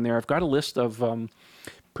a link on there. I've got a list of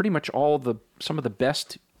pretty much some of the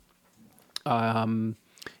best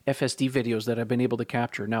FSD videos that I've been able to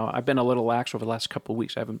capture. Now, I've been a little lax over the last couple of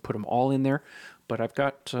weeks. I haven't put them all in there, but I've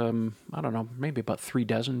got, I don't know, maybe about 3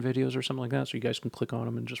 dozen videos or something like that, so you guys can click on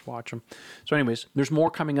them and just watch them. So anyways, there's more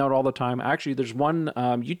coming out all the time. Actually, there's one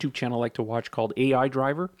YouTube channel I like to watch called AI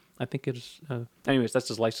Driver. I think it is. Anyways, that's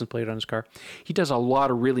his license plate on his car. He does a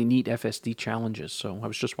lot of really neat FSD challenges. So I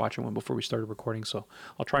was just watching one before we started recording. So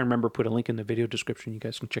I'll try and remember to put a link in the video description. You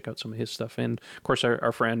guys can check out some of his stuff. And of course,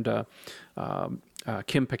 our friend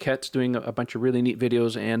Kim Paquette's doing a bunch of really neat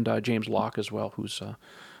videos, and James Locke as well, who's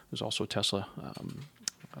also a Tesla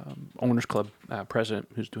Owners Club president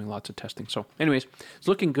who's doing lots of testing. So anyways, it's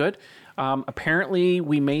looking good. Apparently,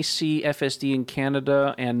 we may see FSD in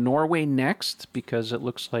Canada and Norway next because it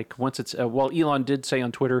looks like once it's... Elon did say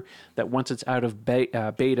on Twitter that once it's out of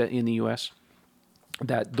beta in the US,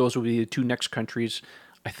 that those will be the two next countries,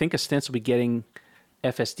 I think, ostensibly getting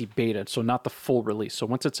FSD beta, so not the full release. So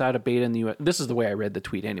once it's out of beta in the US, this is the way I read the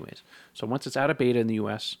tweet anyways. So once it's out of beta in the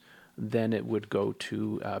US, then it would go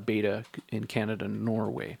to beta in Canada and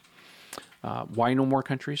Norway. Why no more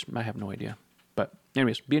countries? I have no idea. But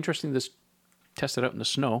anyways, be interesting to test it out in the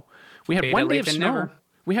snow. We had 1 day of snow. Never.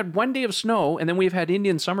 We had 1 day of snow, and then we've had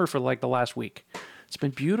Indian summer for like the last week. It's been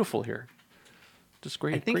beautiful here. Just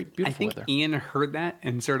great, beautiful weather. I think Ian heard that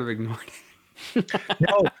and sort of ignored it.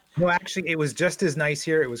 No, actually, it was just as nice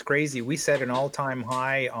here. It was crazy. We set an all-time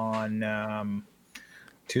high on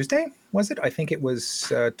Tuesday, was it? I think it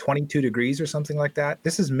was 22 degrees or something like that.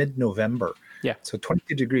 This is mid-November. Yeah. So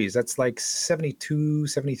 22 degrees. That's like 72,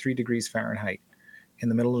 73 degrees Fahrenheit in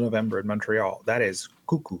the middle of November in Montreal. That is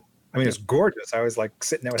cuckoo. I mean, it's gorgeous. I was like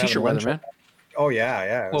sitting out having lunch. Man. Oh,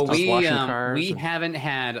 yeah. Well, we haven't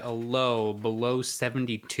had a low below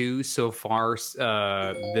 72 so far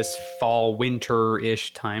this fall,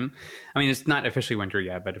 winter-ish time. I mean, it's not officially winter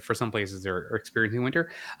yet, but for some places they're experiencing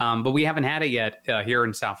winter. But we haven't had it yet here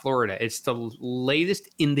in South Florida. It's the latest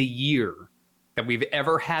in the year that we've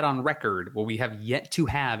ever had on record where we have yet to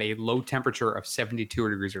have a low temperature of 72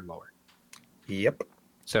 degrees or lower. Yep.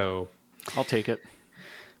 So I'll take it.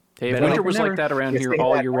 Hey, if winter was like that around here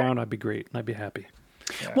all year round, I'd be great. I'd be happy.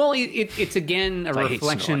 Yeah. Well, it's again a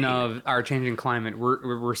reflection of our changing climate.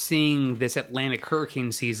 We're seeing this Atlantic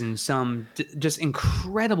hurricane season, some just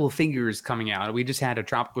incredible figures coming out. We just had a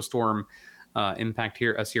tropical storm impact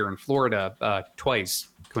us here in Florida twice,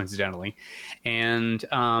 coincidentally, and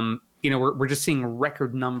we're just seeing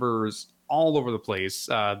record numbers all over the place.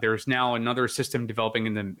 There's now another system developing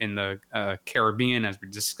in the Caribbean, as we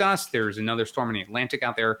discussed. There's another storm in the Atlantic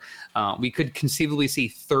out there. We could conceivably see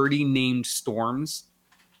 30 named storms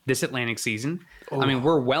this Atlantic season. Oh. I mean,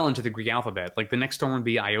 we're well into the Greek alphabet. Like the next storm would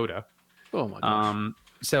be Iota. Oh my gosh.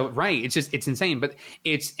 So right, it's insane. But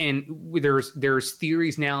there's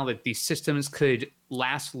theories now that these systems could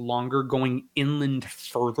last longer going inland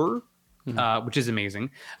further. Which is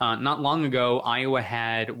amazing. Not long ago, Iowa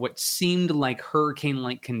had what seemed like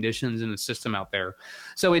hurricane-like conditions in the system out there.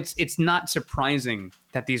 So it's not surprising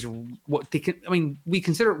that we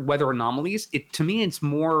consider weather anomalies. To me, it's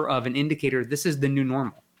more of an indicator this is the new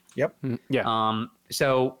normal. Yep. Yeah.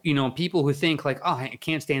 So people who think like, oh, I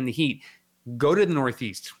can't stand the heat, go to the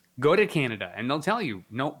Northeast, go to Canada, and they'll tell you,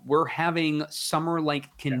 no, we're having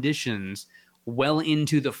summer-like conditions. Yeah. Well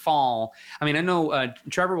into the fall. I mean, I know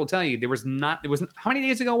Trevor will tell you there was how many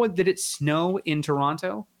days ago did it snow in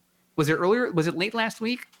Toronto? Was it earlier? Was it late last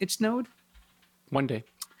week? It snowed 1 day.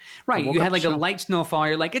 Right. You had like a light snowfall.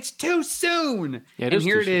 You're like, it's too soon. Yeah, and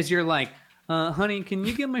here it is. You're like, honey, can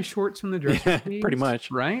you get my shorts from the dresser, please? Pretty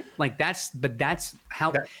much. Right. Like that's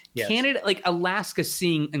how Canada, like Alaska's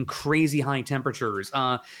seeing in crazy high temperatures.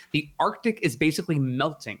 The Arctic is basically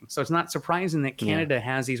melting. So it's not surprising that Canada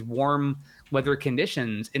has these warm weather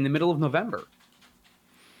conditions in the middle of November.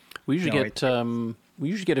 We usually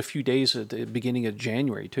get a few days at the beginning of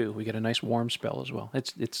January too. We get a nice warm spell as well.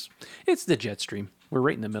 It's the jet stream. We're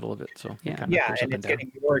right in the middle of it, so and it's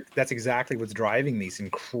getting more. That's exactly what's driving these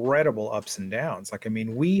incredible ups and downs. Like, I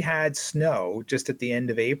mean, we had snow just at the end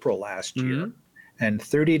of April last year, and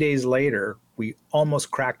 30 days later, we almost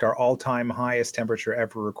cracked our all-time highest temperature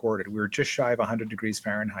ever recorded. We were just shy of 100 degrees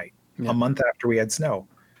Fahrenheit a month after we had snow.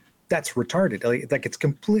 That's retarded. Like it's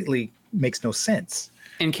completely makes no sense.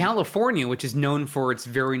 In California, which is known for its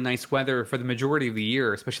very nice weather for the majority of the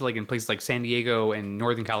year, especially like in places like San Diego and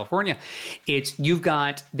Northern California,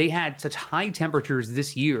 they had such high temperatures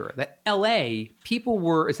this year that LA, people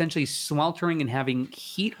were essentially sweltering and having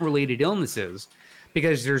heat-related illnesses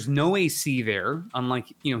because there's no AC there,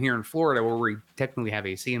 unlike here in Florida where we technically have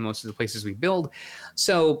AC in most of the places we build.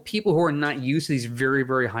 So people who are not used to these very,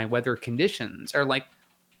 very high weather conditions are like,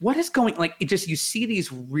 what is going you see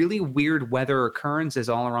these really weird weather occurrences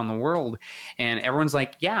all around the world. And everyone's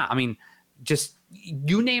like, yeah, I mean, just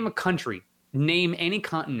you name a country, name any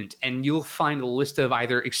continent, and you'll find a list of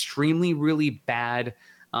either extremely, really bad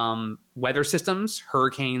weather systems,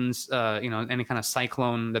 hurricanes, any kind of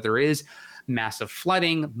cyclone that there is, massive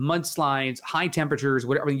flooding, mudslides, high temperatures,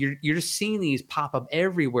 whatever. I mean, you're just seeing these pop up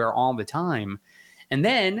everywhere all the time. And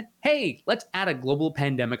then, hey, let's add a global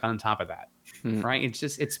pandemic on top of that. Right?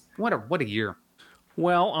 It's what a year.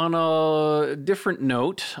 Well, on a different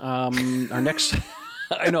note, our next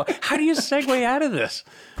I know. How do you segue out of this?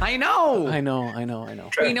 I know. I know.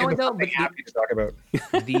 But you know what, though? Happy to talk about.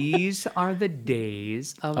 These are the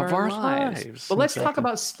days of our lives. But let's talk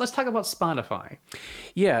about Spotify.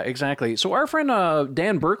 Yeah, exactly. So our friend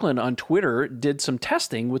Dan Berkland on Twitter did some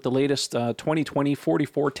testing with the latest 2020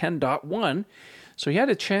 4410.1. So he had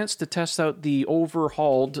a chance to test out the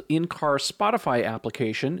overhauled in-car Spotify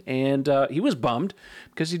application, and he was bummed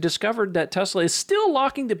because he discovered that Tesla is still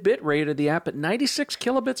locking the bit rate of the app at 96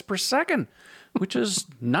 kilobits per second, which is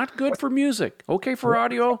not good for music. Okay for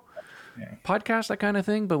audio, podcast, that kind of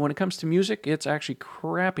thing, but when it comes to music, it's actually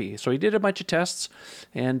crappy. So he did a bunch of tests,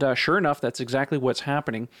 and sure enough, that's exactly what's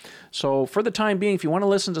happening. So for the time being, if you want to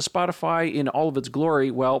listen to Spotify in all of its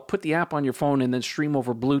glory, well, put the app on your phone and then stream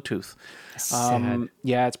over Bluetooth.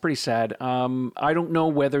 Yeah, it's pretty sad. I don't know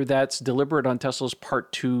whether that's deliberate on Tesla's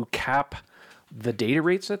part to cap the data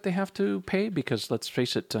rates that they have to pay, because let's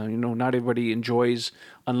face it, not everybody enjoys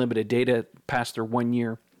unlimited data past their 1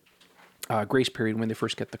 year grace period when they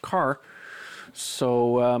first get the car.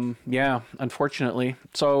 So, yeah, unfortunately.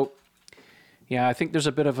 So, yeah, I think there's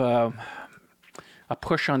a bit of a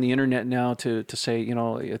push on the internet now to say,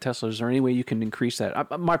 Tesla, is there any way you can increase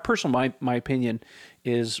that? My opinion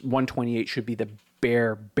is 128 should be the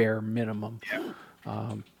bare minimum.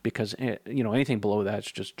 Yeah. Because, anything below that is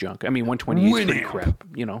just junk. I mean, 128 is pretty crap,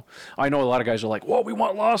 I know a lot of guys are like, well, we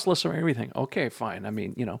want lossless or everything. Okay, fine. I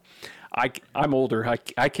mean, I'm older.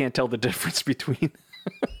 I can't tell the difference between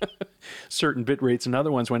certain bit rates and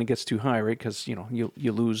other ones when it gets too high, right? Because, you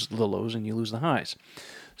lose the lows and you lose the highs.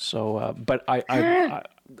 So, but I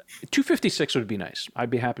 256 would be nice. I'd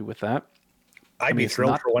be happy with that. I'd be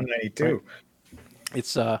thrilled for 192.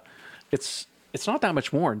 Right? It's not that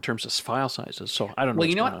much more in terms of file sizes. So I don't know. Well,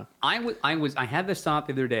 you know what? I had this thought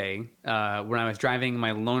the other day when I was driving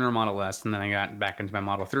my loaner Model S, and then I got back into my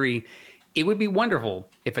Model 3. It would be wonderful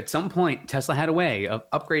if at some point Tesla had a way of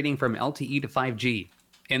upgrading from LTE to 5G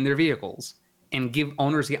in their vehicles and give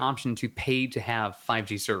owners the option to pay to have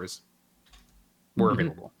 5G service were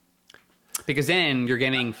available. Because then you're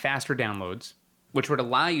getting faster downloads, which would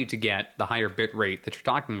allow you to get the higher bit rate that you're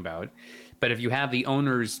talking about. But if you have the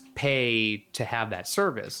owners pay to have that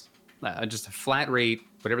service, just a flat rate,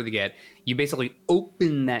 whatever they get, you basically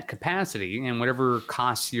open that capacity, and whatever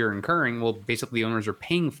costs you're incurring, well, basically the owners are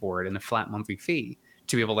paying for it in a flat monthly fee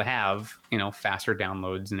to be able to have, faster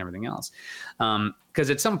downloads and everything else. Because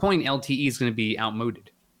at some point, LTE is going to be outmoded.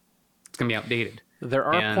 It's going to be outdated. There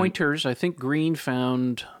are pointers. I think Green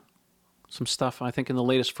found some stuff, I think, in the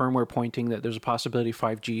latest firmware pointing that there's a possibility of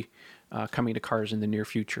 5G coming to cars in the near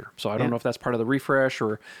future. So I don't know if that's part of the refresh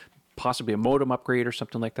or possibly a modem upgrade or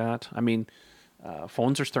something like that. I mean,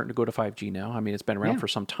 phones are starting to go to 5G now. I mean, it's been around for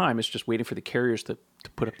some time. It's just waiting for the carriers to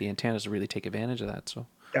put up the antennas to really take advantage of that. So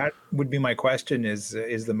that would be my question: is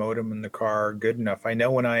the modem in the car good enough? I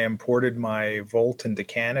know when I imported my Volt into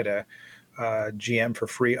Canada, GM for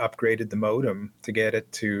free upgraded the modem to get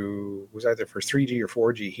it to, was either for 3G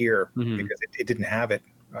or 4G here, because it didn't have it.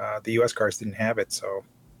 The US cars didn't have it, so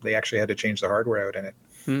they actually had to change the hardware out in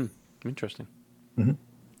it. Interesting. Mm-hmm.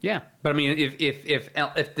 Yeah, but I mean,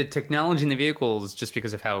 if the technology in the vehicle is just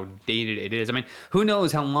because of how dated it is, I mean, who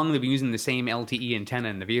knows how long they've been using the same LTE antenna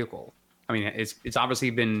in the vehicle? I mean, it's obviously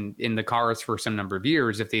been in the cars for some number of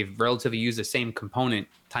years. If they've relatively used the same component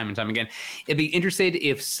time and time again, I'd be interested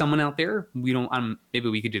if someone out there, maybe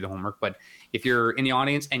we could do the homework, but if you're in the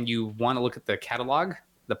audience and you want to look at the catalog,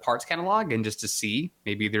 the parts catalog, and just to see,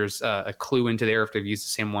 maybe there's a clue into there if they've used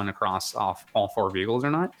the same one across all four vehicles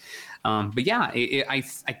or not. But yeah,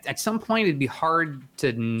 at some point it'd be hard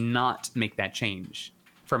to not make that change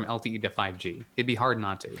from LTE to 5G. It'd be hard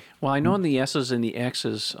not to. Well, I know in the S's and the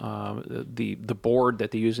X's, the board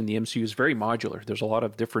that they use in the MCU is very modular. There's a lot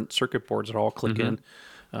of different circuit boards that all click in.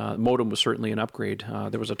 Modem was certainly an upgrade.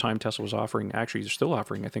 There was a time Tesla was offering, actually they're still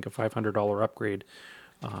offering, I think, a $500 upgrade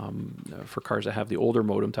for cars that have the older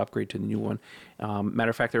modem to upgrade to the new one.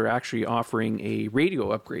 Matter of fact, they're actually offering a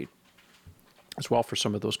radio upgrade as well for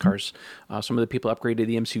some of those cars. Some of the people upgraded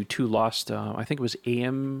the MCU2 lost, I think it was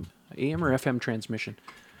AM or FM transmission.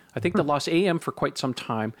 I think they lost AM for quite some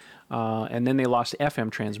time, and then they lost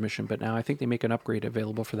FM transmission, but now I think they make an upgrade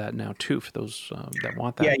available for that now too, for those that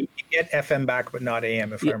want that. Yeah, you can get FM back, but not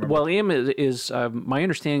AM, if I remember. Well, AM is my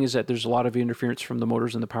understanding is that there's a lot of interference from the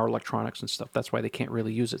motors and the power electronics and stuff. That's why they can't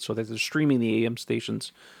really use it. So they're streaming the AM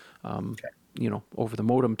stations, over the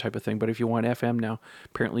modem type of thing. But if you want FM now,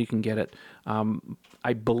 apparently you can get it.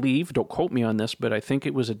 I believe, don't quote me on this, but I think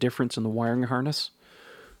it was a difference in the wiring harness.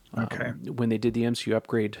 Okay. When they did the MCU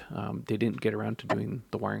upgrade, they didn't get around to doing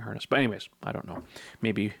the wiring harness. But anyways, I don't know.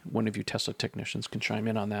 Maybe one of you Tesla technicians can chime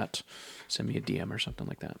in on that. Send me a DM or something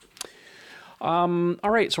like that. All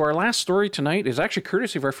right, so our last story tonight is actually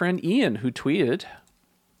courtesy of our friend Ian, who tweeted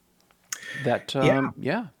that,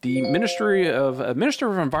 the Minister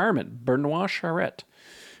of Environment, Benoit Charette,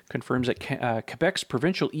 confirms that Quebec's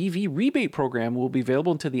provincial EV rebate program will be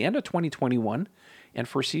available until the end of 2021 and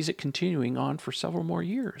foresees it continuing on for several more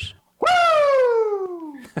years.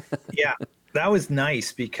 Woo! Yeah, that was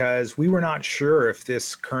nice because we were not sure if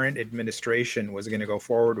this current administration was going to go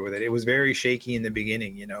forward with it. It was very shaky in the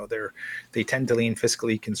beginning. You know, they tend to lean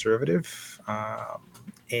fiscally conservative.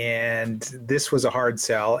 And this was a hard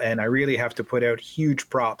sell. And I really have to put out huge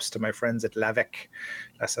props to my friends at l'AVEQ,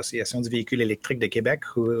 l'Association du Véhicule Électrique de Québec,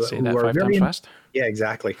 who are very fast. Yeah,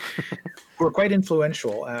 exactly. Who are quite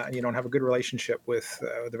influential, and have a good relationship with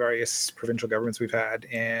the various provincial governments we've had.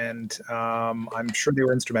 And I'm sure they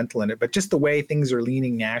were instrumental in it. But just the way things are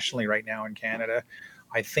leaning nationally right now in Canada,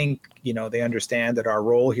 I think, they understand that our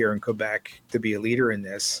role here in Quebec to be a leader in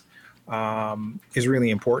this is really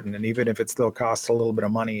important. And even if it still costs a little bit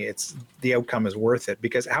of money, the outcome is worth it.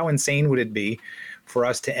 Because how insane would it be for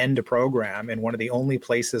us to end a program in one of the only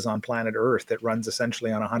places on planet Earth that runs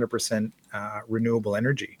essentially on 100% renewable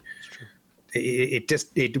energy?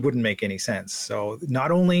 It wouldn't make any sense. So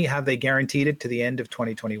not only have they guaranteed it to the end of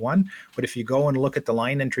 2021, but if you go and look at the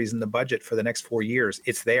line entries in the budget for the next 4 years,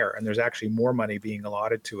 it's there. And there's actually more money being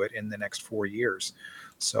allotted to it in the next 4 years.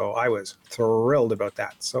 So I was thrilled about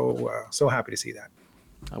that. So happy to see that.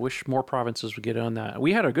 I wish more provinces would get on that.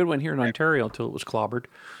 We had a good one here in Ontario until it was clobbered.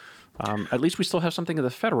 At least we still have something at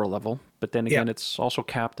the federal level, but then again, it's also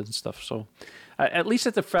capped and stuff. So at least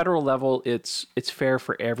at the federal level, it's fair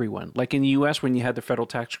for everyone. Like in the U.S., when you had the federal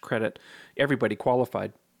tax credit, everybody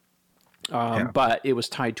qualified. But it was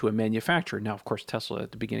tied to a manufacturer. Now, of course, Tesla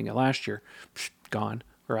at the beginning of last year, gone.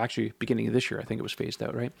 Or actually, beginning of this year, I think it was phased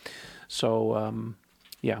out, right? So,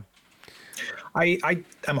 yeah.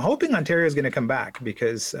 I'm hoping Ontario is going to come back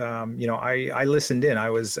because, I listened in. I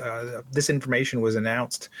was this information was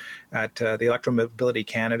announced at the Electromobility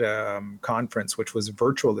Canada conference, which was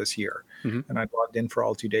virtual this year. Mm-hmm. And I logged in for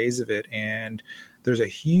all 2 days of it. And there's a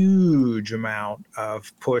huge amount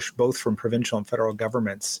of push, both from provincial and federal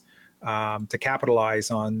governments, to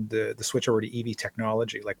capitalize on the switch over to EV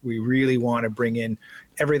technology. Like we really want to bring in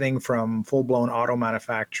everything from full-blown auto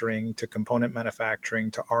manufacturing to component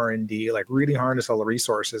manufacturing to R&D, like really harness all the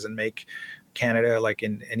resources and make Canada like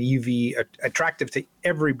an EV attractive to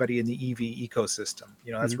everybody in the EV ecosystem.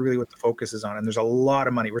 That's really what the focus is on. And there's a lot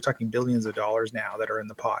of money. We're talking billions of dollars now that are in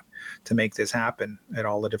the pot to make this happen at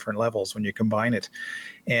all the different levels when you combine it.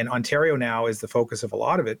 And Ontario now is the focus of a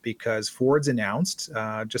lot of it because Ford's announced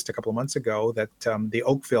just a couple of months ago that the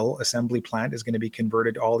Oakville assembly plant is going to be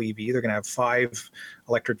converted all EV. They're going to have 5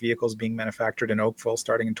 electric vehicles being manufactured in Oakville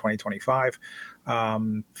starting in 2025.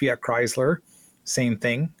 Fiat Chrysler, same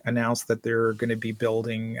thing, announced that they're going to be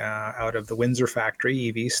building out of the Windsor factory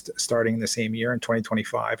EVs starting the same year in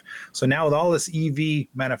 2025. So now with all this EV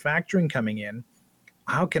manufacturing coming in,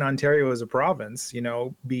 how can Ontario as a province,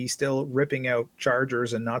 be still ripping out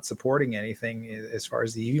chargers and not supporting anything as far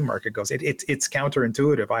as the EV market goes? It's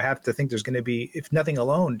counterintuitive. I have to think there's going to be, if nothing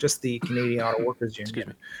alone, just the Canadian Auto Workers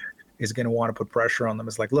Union is going to want to put pressure on them.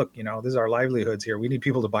 It's like, look, this is our livelihoods here. We need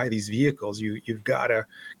people to buy these vehicles. You've got to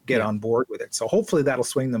get on board with it. So hopefully that'll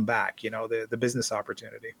swing them back, the business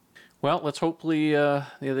opportunity. Well, let's hopefully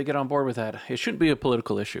they get on board with that. It shouldn't be a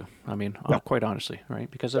political issue. I mean, quite honestly, right?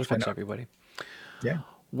 Because it affects everybody. Yeah.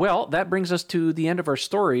 Well, that brings us to the end of our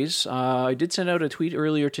stories. I did send out a tweet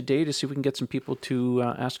earlier today to see if we can get some people to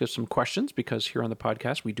ask us some questions, because here on the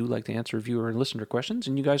podcast, we do like to answer viewer and listener questions,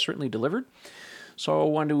 and you guys certainly delivered. So I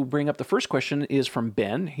wanted to bring up the first question is from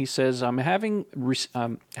Ben. He says, having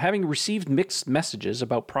received mixed messages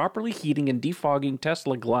about properly heating and defogging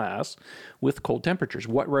Tesla glass with cold temperatures.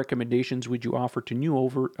 What recommendations would you offer to new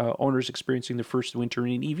owners experiencing their first winter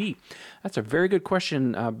in an EV? That's a very good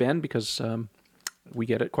question, Ben, because we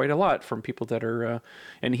get it quite a lot from people that are,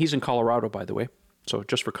 and he's in Colorado, by the way, so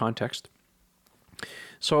just for context.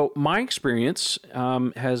 So my experience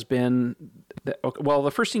has been that, well,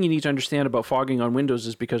 the first thing you need to understand about fogging on windows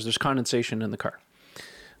is because there's condensation in the car.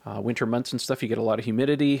 Winter months and stuff, you get a lot of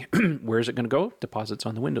humidity. Where is it going to go? Deposits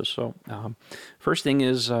on the windows. So first thing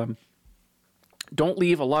is don't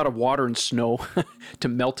leave a lot of water and snow to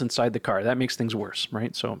melt inside the car. That makes things worse,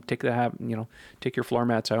 right? So take your floor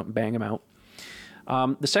mats out and bang them out.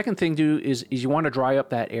 The second thing to do is you want to dry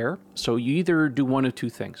up that air. So you either do one of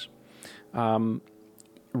two things.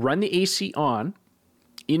 Run the AC on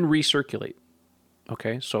in recirculate.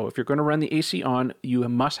 Okay, so if you're going to run the AC on, you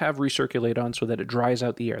must have recirculate on so that it dries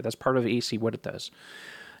out the air. That's part of AC, what it does.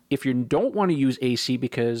 If you don't want to use AC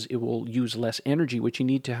because it will use less energy, what you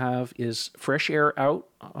need to have is fresh air out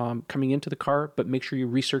coming into the car, but make sure your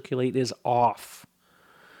recirculate is off.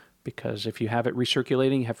 Because if you have it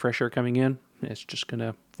recirculating, you have fresh air coming in, it's just going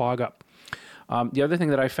to fog up. The other thing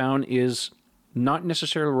that I found is not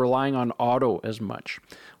necessarily relying on auto as much.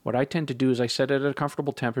 What I tend to do is I set it at a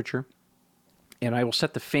comfortable temperature, and I will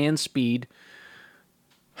set the fan speed.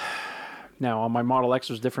 Now, on my Model X,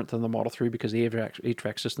 it was different than the Model 3 because the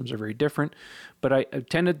HVAC systems are very different. But I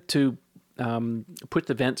tended to put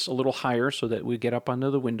the vents a little higher so that we get up under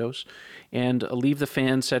the windows, and leave the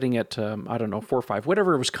fan setting at, 4 or 5,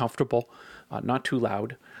 whatever was comfortable, not too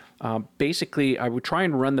loud. Basically, I would try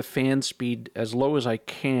and run the fan speed as low as I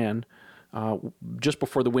can just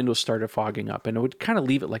before the windows started fogging up, and I would kind of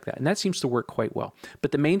leave it like that, and that seems to work quite well.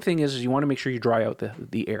 But the main thing is you want to make sure you dry out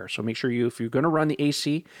the air. So make sure if you're going to run the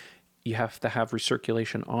AC, you have to have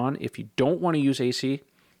recirculation on. If you don't want to use AC,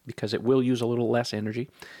 because it will use a little less energy,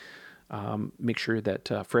 make sure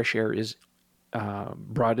that fresh air is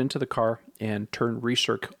brought into the car and turn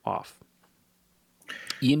recirc off.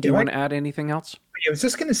 Ian, do you want to add anything else? I was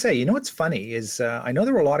just going to say, what's funny is I know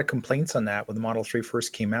there were a lot of complaints on that when the Model 3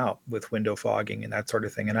 first came out with window fogging and that sort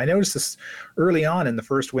of thing. And I noticed this early on in the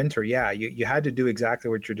first winter. Yeah, you had to do exactly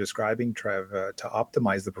what you're describing, Trev, to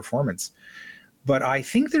optimize the performance. But I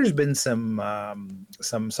think there's been some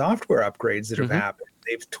software upgrades that have happened.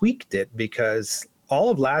 They've tweaked it because all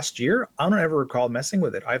of last year, I don't ever recall messing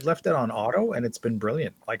with it. I've left it on auto, and it's been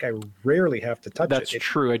brilliant. Like, I rarely have to touch it. That's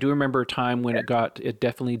true. I do remember a time when it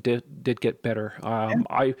definitely did get better.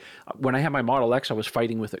 When I had my Model X, I was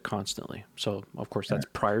fighting with it constantly. So, of course, that's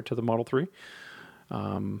prior to the Model 3.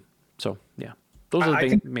 Those are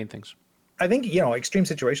the main things. I think, extreme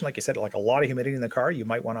situation, like you said, like a lot of humidity in the car, you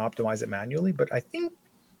might want to optimize it manually. But I think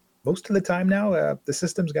most of the time now, the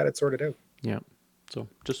system's got it sorted out. Yeah. So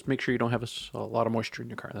just make sure you don't have a lot of moisture in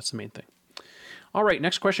your car. That's the main thing. All right,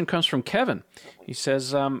 next question comes from Kevin. He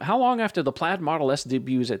says, how long after the Plaid Model S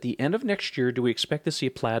debuts at the end of next year do we expect to see a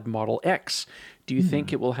Plaid Model X? Do you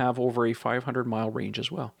think it will have over a 500-mile range as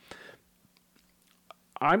well?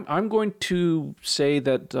 I'm going to say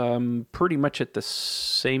that pretty much at the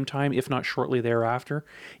same time, if not shortly thereafter.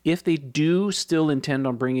 If they do still intend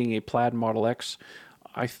on bringing a Plaid Model X,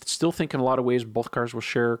 I still think in a lot of ways both cars will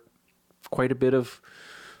share quite a bit of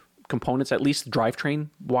components, at least drivetrain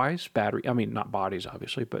wise, battery. I mean, not bodies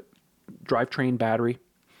obviously, but drivetrain, battery,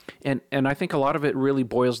 and I think a lot of it really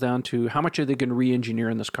boils down to how much are they going to re-engineer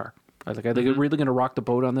in this car? Are they really going to rock the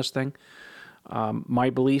boat on this thing?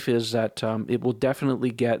 My belief is that it will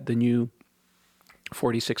definitely get the new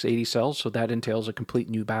 4680 cells, so that entails a complete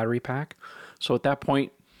new battery pack. So at that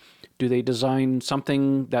point, do they design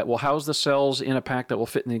something that will house the cells in a pack that will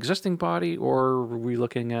fit in the existing body, or are we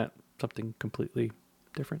looking at something completely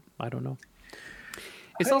different? I don't know.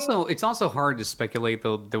 It's also hard to speculate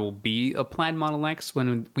though there will be a Plaid Model X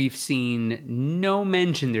when we've seen no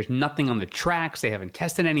mention. There's nothing on the tracks. They haven't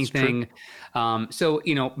tested anything. So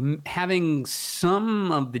having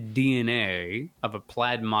some of the DNA of a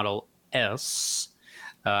Plaid Model S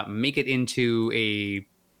make it into a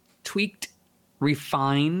tweaked,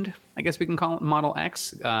 refined, I guess we can call it, Model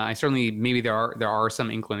X. Maybe there are some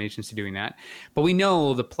inclinations to doing that, but we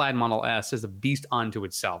know the Plaid Model S is a beast unto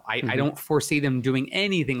itself. I don't foresee them doing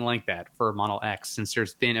anything like that for Model X, since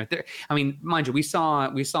there's been, mind you, we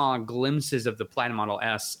saw glimpses of the Plaid Model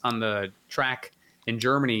S on the track in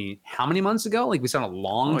Germany how many months ago? Like, we saw it a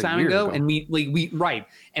long time ago, and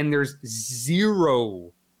and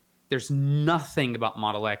there's nothing about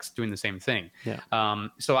Model X doing the same thing. Yeah.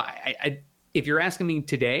 So I if you're asking me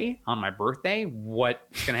today on my birthday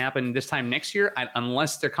what's going to happen this time next year,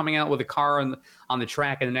 unless they're coming out with a car on the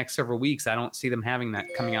track in the next several weeks, I don't see them having that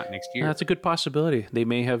coming out next year. That's a good possibility. They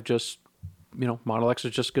may have just, Model X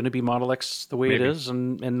is just going to be Model X the way it is,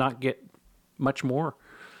 and not get much more.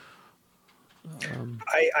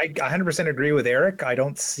 I 100% agree with Eric. I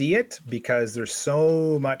don't see it because there's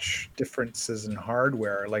so much differences in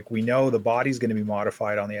hardware. Like, we know the body's going to be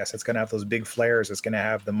modified on the S. It's going to have those big flares. It's going to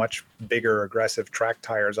have the much bigger aggressive track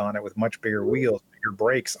tires on it with much bigger wheels, bigger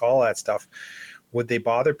brakes, all that stuff. Would they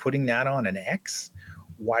bother putting that on an X?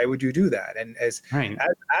 Why would you do that? And as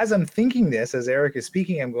I'm thinking this, as Eric is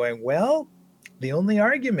speaking, I'm going, well, the only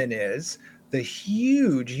argument is the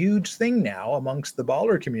huge thing now amongst the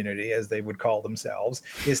baller community, as they would call themselves,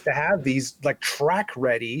 is to have these like track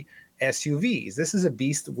ready SUVs. This is a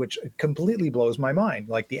beast which completely blows my mind.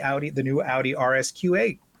 Like the new Audi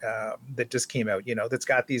RSQ8 that just came out, that's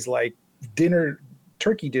got these like dinner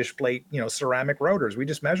turkey dish plate, ceramic rotors. We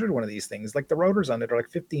just measured one of these things. Like the rotors on it are like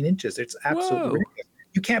 15 inches. It's absolutely ridiculous.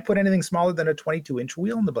 You can't put anything smaller than a 22-inch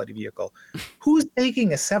wheel in the bloody vehicle. Who's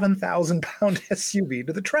taking a 7,000-pound SUV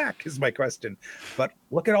to the track is my question. But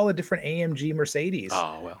look at all the different AMG Mercedes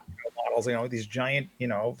models, these giant,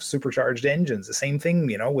 supercharged engines. The same thing,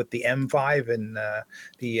 with the M5 and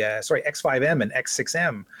X5M and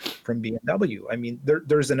X6M from BMW. I mean,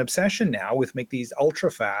 there's an obsession now with make these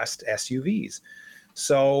ultra-fast SUVs.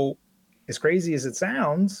 So as crazy as it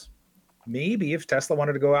sounds, maybe if Tesla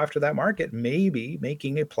wanted to go after that market, maybe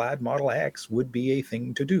making a Plaid Model X would be a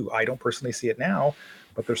thing to do. I don't personally see it now,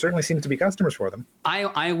 but there certainly seems to be customers for them.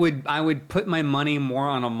 I would put my money more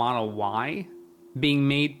on a Model Y being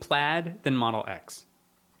made Plaid than Model X.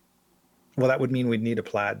 Well, that would mean we'd need a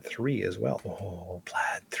Plaid 3 as well. Oh,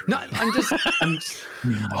 Plaid 3. No, I'm just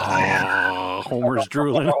Homer's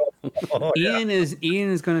drooling. Ian is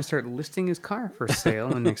going to start listing his car for sale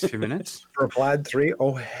in the next few minutes. For a Plaid 3?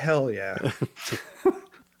 Oh, hell yeah.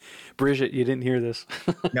 Bridget, you didn't hear this.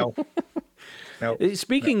 No.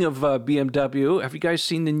 Speaking of BMW, have you guys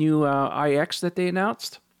seen the new iX that they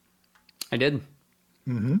announced? I did.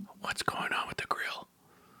 Mm-hmm. What's going on with the grill?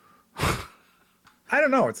 I don't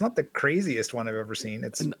know. It's not the craziest one I've ever seen.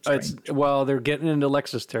 It's they're getting into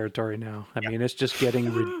Lexus territory now. I mean, it's just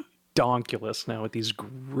getting redonkulous now with these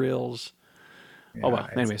grills. Yeah, oh well.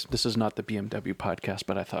 Anyways, this is not the BMW podcast,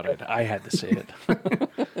 but I thought I had to say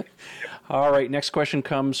it. All right. Next question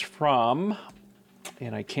comes from,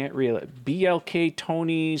 and I can't read it. BLK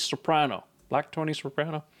Tony Soprano, Black Tony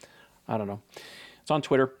Soprano. I don't know. It's on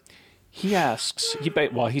Twitter. He asks,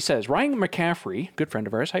 he says, Ryan McCaffrey, good friend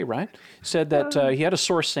of ours, hey Ryan, said that he had a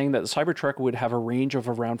source saying that the Cybertruck would have a range of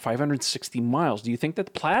around 560 miles. Do you think that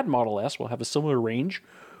the Plaid Model S will have a similar range,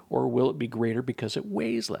 or will it be greater because it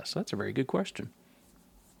weighs less? That's a very good question.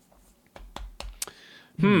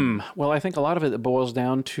 Well, I think a lot of it boils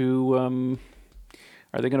down to,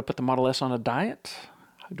 are they going to put the Model S on a diet?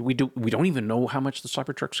 We don't even know how much the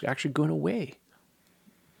Cybertruck's actually going to weigh.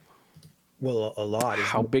 Well, a lot.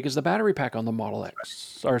 How big is the battery pack on the Model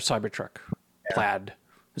X or Cybertruck? Yeah. Plaid.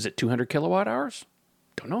 Is it 200 kilowatt hours?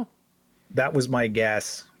 Don't know. That was my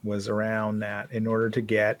guess, was around that. In order to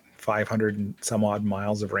get 500 and some odd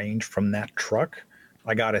miles of range from that truck,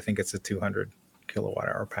 I think it's a 200 kilowatt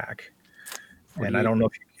hour pack. And I don't know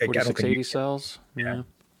if you... 4680 cells? Yeah.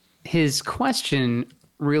 His question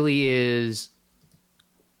really is,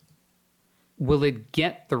 will it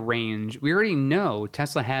get the range? We already know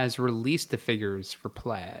Tesla has released the figures for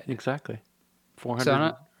Plaid. Exactly.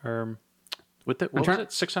 400 what was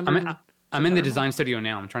it? 600? I'm in the design studio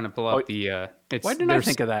now. I'm trying to pull out the... why didn't I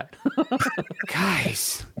think of that?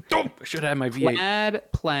 Guys. I should have my V8.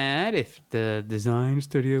 Plaid, if the design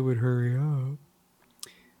studio would hurry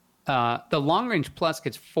up. The Long Range Plus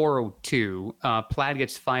gets 402. Plaid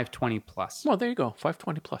gets 520 plus. Well, there you go.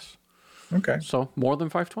 520 plus. Okay. So more than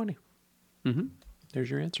 520. Mm-hmm. There's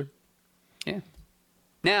your answer. Yeah.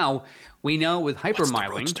 Now we know with hypermiling, what's the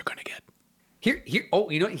roadster going to get?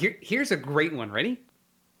 Here's a great one. Ready?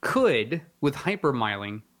 With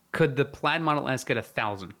hypermiling, could the Plaid Model S get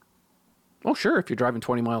 1,000? Oh, sure. If you're driving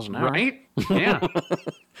 20 miles an hour, right? Yeah.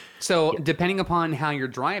 So depending upon how you're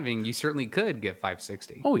driving, you certainly could get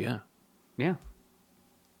 560. Oh yeah. Yeah.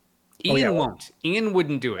 Ian won't. Ian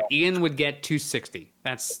wouldn't do it. Ian would get 260.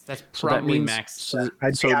 That's probably max.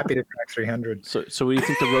 I'd be happy to track 300. So what do you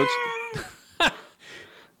think the roadster?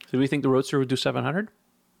 Do we think the roadster would do 700?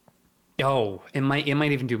 Oh, it might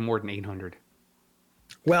even do more than 800.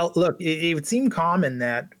 Well, look, it would seem common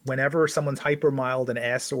that whenever someone's hypermiled an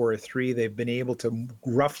S or a 3, they've been able to,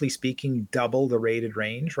 roughly speaking, double the rated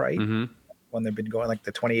range, right? Mm-hmm. When they've been going like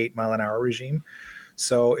the 28 mile an hour regime.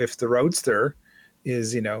 So if the roadster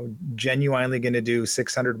is, genuinely going to do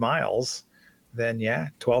 600 miles, then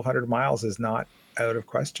 1,200 miles is not out of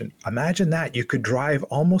question. Imagine that. You could drive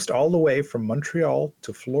almost all the way from Montreal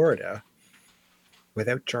to Florida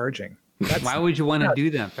without charging. Why would you want to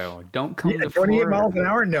do that, though? Don't come to 28 Florida. miles an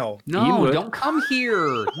hour? No, don't come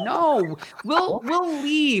here. No, we'll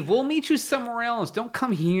leave. We'll meet you somewhere else. Don't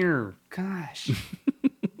come here. Gosh.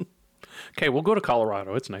 Okay, we'll go to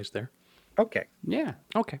Colorado. It's nice there. Okay. Yeah.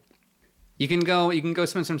 Okay. You can go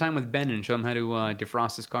spend some time with Ben and show him how to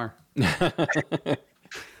defrost his car.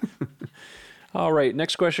 All right.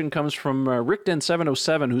 Next question comes from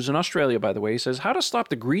Rickden707, who's in Australia, by the way. He says, how to stop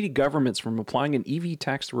the greedy governments from applying an EV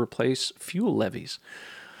tax to replace fuel levies?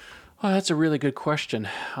 Oh, that's a really good question.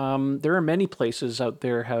 There are many places out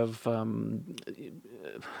there have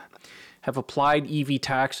applied EV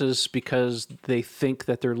taxes because they think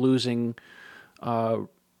that they're losing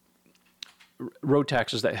road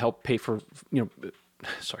taxes that help pay for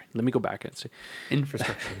sorry, let me go back and say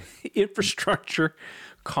Infrastructure. infrastructure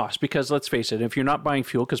costs, because let's face it, if you're not buying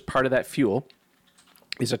fuel, because part of that fuel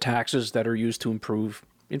is the taxes that are used to improve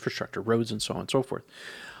infrastructure, roads and so on and so forth.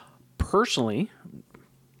 Personally,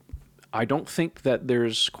 I don't think that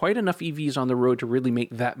there's quite enough EVs on the road to really make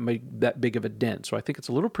that big of a dent. So I think it's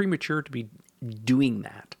a little premature to be doing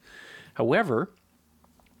that. However,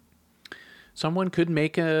 someone could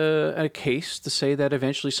make a case to say that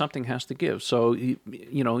eventually something has to give. So,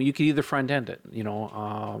 you could either front end it,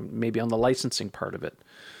 maybe on the licensing part of it.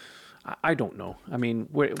 I don't know. I mean,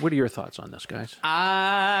 what are your thoughts on this, guys?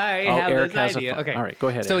 I have Eric this has idea. Okay. All right, go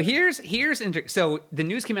ahead. So Eric. so the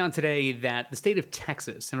news came out today that the state of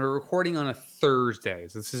Texas, and we're recording on a Thursday,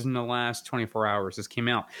 so this is in the last 24 hours this came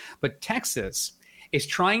out, but Texas is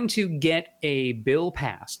trying to get a bill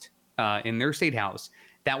passed in their state house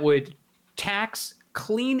that would tax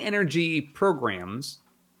clean energy programs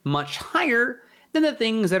much higher than the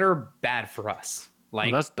things that are bad for us,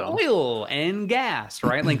 like oil and gas,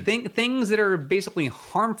 right? Like things that are basically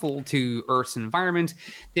harmful to Earth's environment.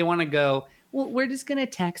 They want to go, well, we're just going to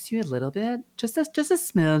tax you a little bit, just a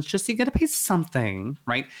smidge, just so you got to pay something,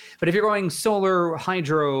 right? But if you're going solar,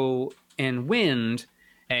 hydro, and wind,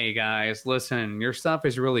 hey guys, listen, your stuff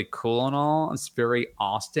is really cool and all. It's very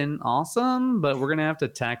Austin awesome, but we're going to have to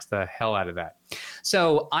tax the hell out of that.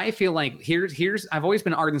 So I feel like here's I've always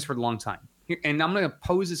been arguing this for a long time. And I'm going to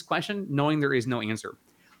pose this question knowing there is no answer.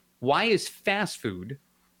 Why is fast food,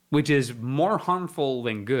 which is more harmful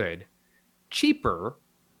than good, cheaper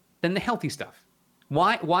than the healthy stuff?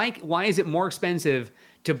 Why is it more expensive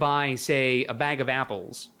to buy, say, a bag of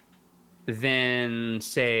apples than,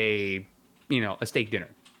 say, a steak dinner,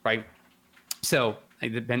 right? So it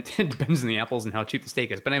depends on the apples and how cheap the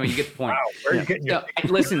steak is. But anyway, you get the point. Wow, where are you getting your...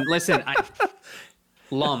 Listen.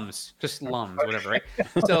 Lums, just Lums, whatever, right?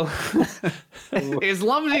 So is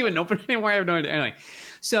Lums even open anymore? I have no idea. Anyway,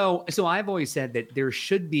 so I've always said that there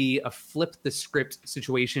should be a flip the script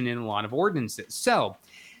situation in a lot of ordinances. So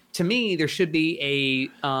to me, there should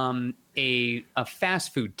be a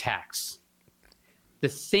fast food tax. The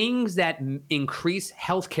things that increase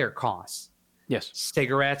healthcare costs, yes,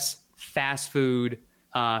 cigarettes, fast food,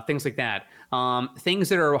 things like that, things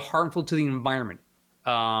that are harmful to the environment.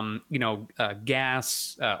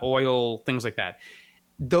 Gas, oil, things like that.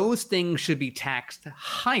 Those things should be taxed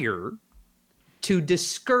higher to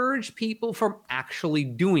discourage people from actually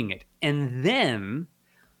doing it. And then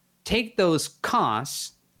take those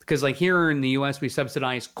costs, because like here in the US, we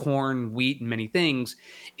subsidize corn, wheat, and many things.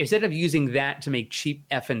 Instead of using that to make cheap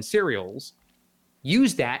effing cereals,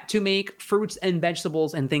 use that to make fruits and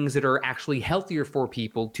vegetables and things that are actually healthier for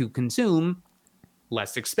people to consume,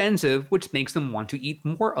 less expensive, which makes them want to eat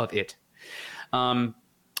more of it.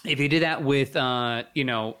 If you did that with, EVs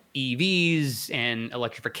and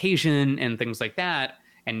electrification and things like that,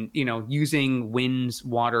 and, using winds,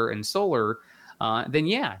 water, and solar, then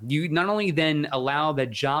yeah, you not only then allow the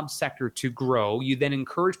job sector to grow, you then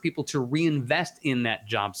encourage people to reinvest in that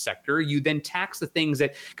job sector. You then tax the things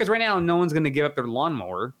that, because right now no one's going to give up their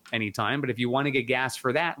lawnmower anytime, but if you want to get gas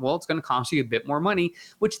for that, well, it's going to cost you a bit more money,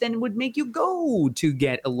 which then would make you go to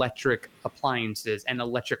get electric appliances and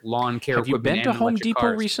electric lawn care equipment. Have you been to Home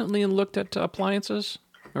Depot recently and looked at appliances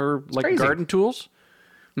or like garden tools?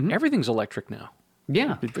 Mm-hmm. Everything's electric now.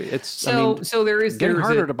 Yeah, it's so there is getting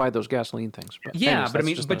harder to buy those gasoline things. But yeah,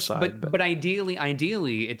 anyways, but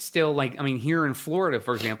ideally, it's still like, here in Florida,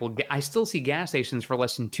 for example, I still see gas stations for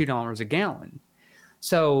less than $2 a gallon.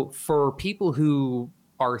 So for people who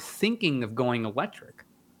are thinking of going electric,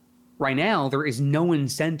 right now there is no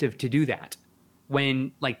incentive to do that.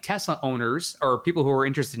 When like Tesla owners or people who are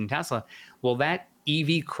interested in Tesla, well, that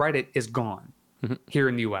EV credit is gone here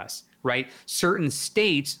in the U.S. Right? Certain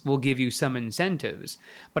states will give you some incentives,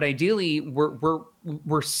 but ideally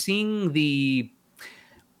we're seeing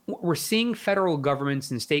federal governments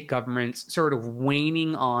and state governments sort of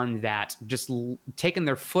waning on that, just taking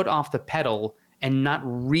their foot off the pedal and not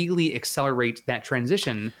really accelerate that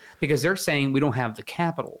transition because they're saying we don't have the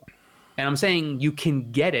capital. And I'm saying you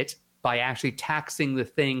can get it by actually taxing the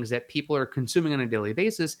things that people are consuming on a daily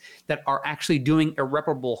basis that are actually doing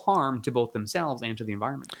irreparable harm to both themselves and to the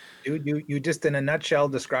environment. You just in a nutshell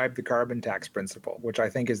described the carbon tax principle, which I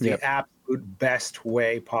think is the absolute best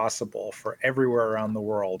way possible for everywhere around the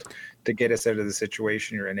world to get us out of the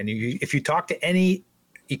situation you're in. And if you talk to any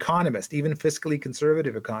economist, even fiscally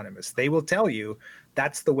conservative economists, they will tell you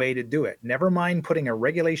that's the way to do it. Never mind putting a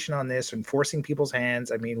regulation on this and forcing people's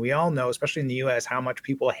hands. I mean, we all know, especially in the US, how much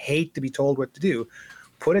people hate to be told what to do.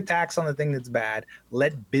 Put a tax on the thing that's bad.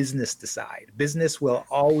 Let business decide. Business will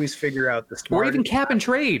always figure out the smart. Or even cap and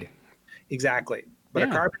trade. Exactly. But a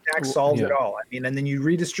carbon tax solves yeah. it all. I mean, and then you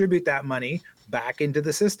redistribute that money back into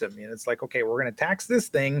the system. And it's like, okay, we're going to tax this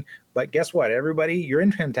thing, but guess what? Everybody, your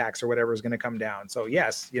income tax or whatever is going to come down. So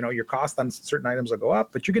yes, your cost on certain items will go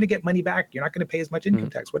up, but you're going to get money back. You're not going to pay as much income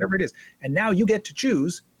tax, whatever it is. And now you get to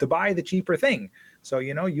choose to buy the cheaper thing. So,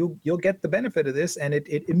 you'll get the benefit of this, and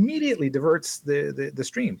it immediately diverts the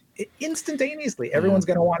stream. Instantaneously, everyone's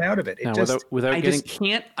going to want out of it. I just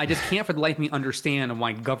can't for the life of me understand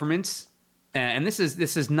why governments, and this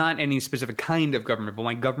is not any specific kind of government, but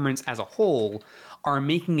why governments as a whole are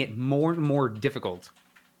making it more and more difficult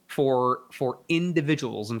for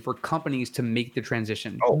individuals and for companies to make the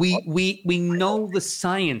transition. We know the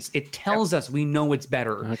science. It tells us we know it's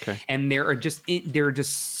better. Okay. And they're just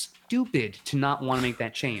stupid to not want to make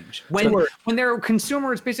that change. When their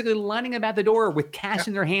consumers basically lining up at the door with cash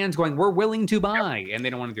in their hands going, we're willing to buy, and they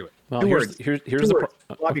don't want to do it. Well, here's the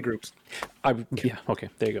lobby groups. Okay,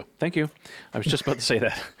 there you go. Thank you. I was just about to say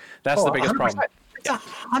that. That's the biggest 100%. problem. It's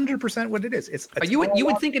 100% what it is. You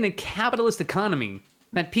would think in a capitalist economy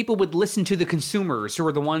that people would listen to the consumers who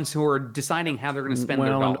are the ones who are deciding how they're going to spend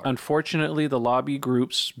their dollar. Unfortunately, the lobby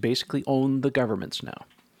groups basically own the governments now.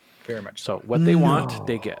 Very much. So what they want,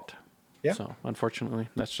 they get. Yeah. So unfortunately,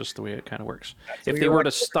 that's just the way it kind of works. If they were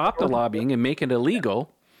to stop the lobbying and make it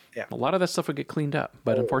illegal, a lot of that stuff would get cleaned up.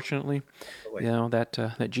 But unfortunately,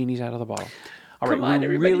 that genie's out of the bottle. All right,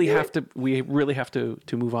 we really have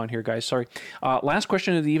to move on here, guys. Sorry. Last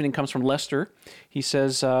question of the evening comes from Lester. He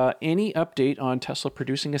says, any update on Tesla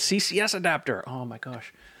producing a CCS adapter? Oh my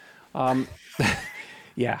gosh.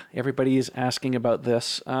 Yeah, everybody is asking about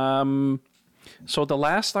this. So the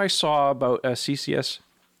last I saw about a CCS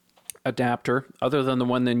adapter, other than the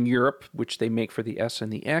one in Europe, which they make for the S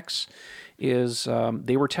and the X, is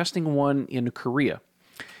they were testing one in Korea.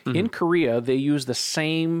 Mm-hmm. In Korea, they use the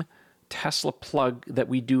same Tesla plug that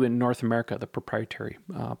we do in North America, the proprietary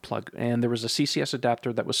plug. And there was a CCS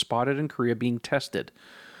adapter that was spotted in Korea being tested.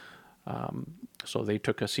 So they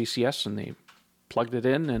took a CCS and they plugged it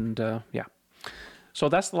in, and So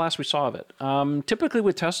that's the last we saw of it. Typically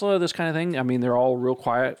with Tesla, this kind of thing, I mean, they're all real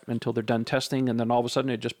quiet until they're done testing, and then all of a sudden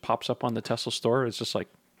it just pops up on the Tesla store. It's just like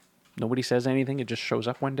nobody says anything. It just shows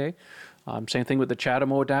up one day. Same thing with the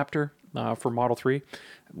CHAdeMO adapter for Model 3.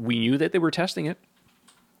 We knew that they were testing it,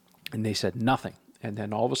 and they said nothing. And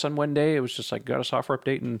then all of a sudden one day it was just like, got a software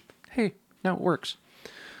update, and hey, now it works.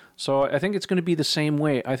 So I think it's going to be the same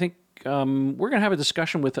way. I think we're going to have a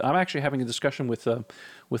discussion I'm actually having a discussion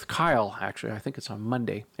with Kyle, actually. I think it's on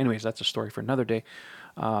Monday. Anyways, that's a story for another day,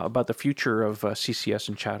 about the future of CCS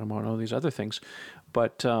and CHAdeMO and all these other things.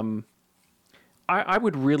 But I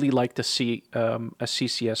would really like to see a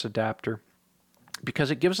CCS adapter,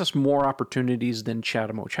 because it gives us more opportunities than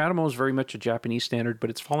CHAdeMO. CHAdeMO is very much a Japanese standard,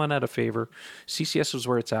 but it's fallen out of favor. CCS is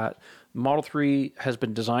where it's at. Model 3 has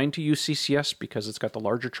been designed to use CCS because it's got the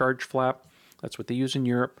larger charge flap. That's what they use in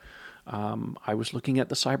Europe. I was looking at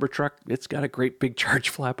the Cybertruck. It's got a great big charge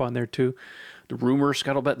flap on there too. The rumor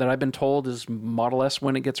scuttlebutt that I've been told is Model S,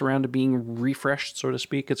 when it gets around to being refreshed, so to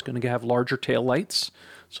speak, it's going to have larger tail lights.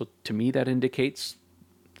 So to me, that indicates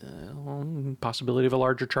possibility of a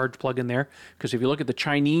larger charge plug in there. Because if you look at the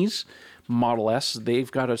Chinese Model S, they've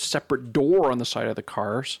got a separate door on the side of the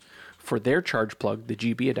cars for their charge plug, the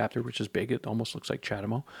GB adapter, which is big. It almost looks like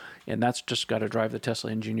CHAdeMO. And that's just got to drive the Tesla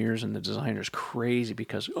engineers and the designers crazy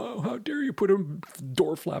because, how dare you put a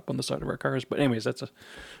door flap on the side of our cars? But anyways, that's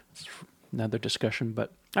another discussion.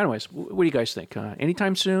 But anyways, what do you guys think?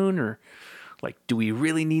 Anytime soon, or like, do we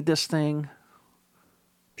really need this thing?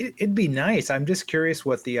 It'd be nice. I'm just curious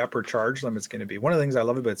what the upper charge limit's going to be. One of the things I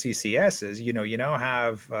love about CCS is, you now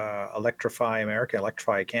have Electrify America,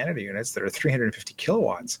 Electrify Canada units that are 350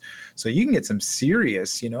 kilowatts. So you can get some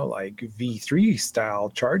serious, like V3 style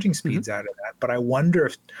charging speeds out of that. But I wonder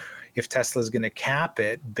if Tesla's going to cap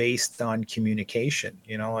it based on communication.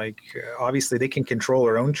 Obviously they can control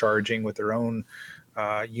their own charging with their own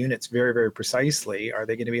units very, very precisely. Are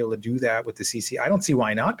they going to be able to do that with the CC? I don't see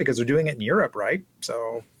why not, because they're doing it in Europe, right?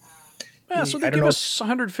 So so they give us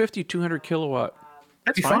 150, 200 kilowatt.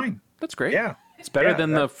 That'd be fine. That's great. Yeah. It's better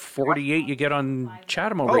than the 48 you get on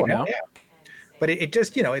CHAdeMO right now. Yeah. But it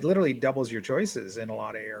just, it literally doubles your choices in a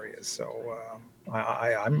lot of areas. So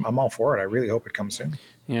I'm all for it. I really hope it comes soon.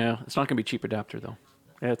 Yeah. It's not going to be cheap adapter though.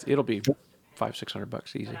 It'll be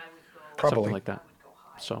 $500-600 easy. Probably. Something like that.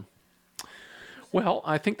 So. Well,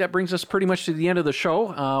 I think that brings us pretty much to the end of the show.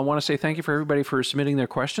 I want to say thank you for everybody for submitting their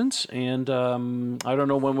questions. And I don't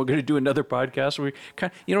know when we're going to do another podcast. We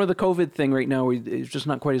the COVID thing right now, it's just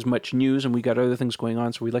not quite as much news, and we got other things going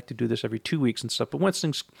on. So we like to do this every 2 weeks and stuff. But once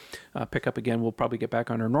things pick up again, we'll probably get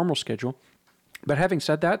back on our normal schedule. But having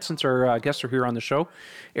said that, since our guests are here on the show,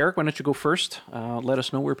 Eric, why don't you go first? Let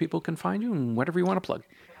us know where people can find you and whatever you want to plug.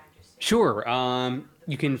 Sure.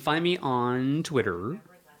 You can find me on Twitter.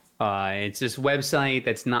 It's this website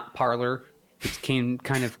that's not Parler. It's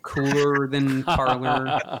kind of cooler than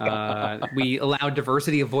Parler. We allow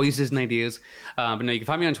diversity of voices and ideas. But no, you can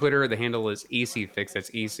find me on Twitter. The handle is ECFix. That's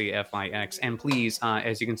ECFIX. And please,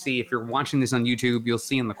 as you can see, if you're watching this on YouTube, you'll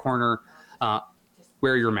see in the corner,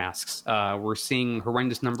 wear your masks. We're seeing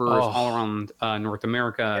horrendous numbers all around North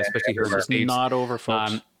America, especially here in the States. Not over,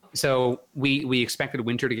 folks. So we expected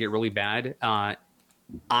winter to get really bad. I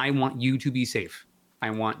want you to be safe. I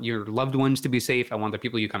want your loved ones to be safe. I want the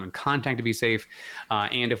people you come in contact to be safe.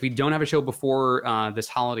 And if we don't have a show before this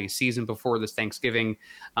holiday season, before this Thanksgiving,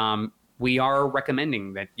 we are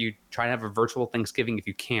recommending that you try to have a virtual Thanksgiving if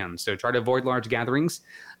you can. So try to avoid large gatherings.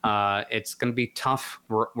 It's going to be tough.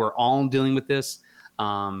 We're all dealing with this.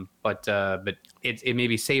 But it may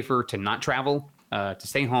be safer to not travel, to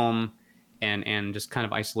stay home, and just kind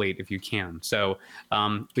of isolate if you can. So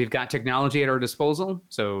we've got technology at our disposal.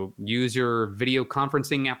 So use your video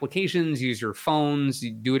conferencing applications, use your phones,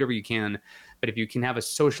 do whatever you can. But if you can have a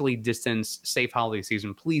socially distanced, safe holiday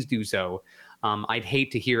season, please do so. I'd hate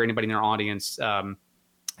to hear anybody in our audience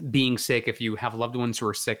being sick. If you have loved ones who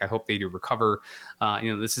are sick, I hope they do recover.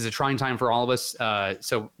 This is a trying time for all of us.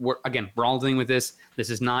 So we're all dealing with this. This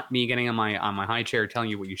is not me getting on my high chair telling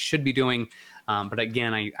you what you should be doing. But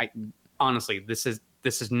again, I honestly, this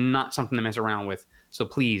is not something to mess around with. So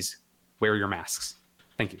please wear your masks.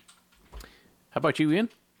 Thank you. How about you, Ian?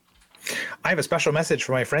 I have a special message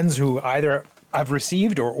for my friends who either I've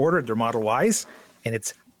received or ordered their Model Ys, and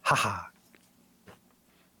it's haha.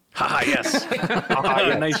 Haha, yes.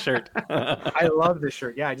 Yes. Nice shirt. I love this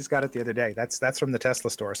shirt. Yeah, I just got it the other day. That's from the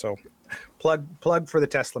Tesla store. So plug for the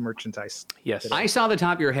Tesla merchandise. Yes. I saw the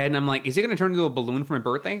top of your head and I'm like, is it going to turn into a balloon for my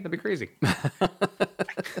birthday? That'd be crazy. I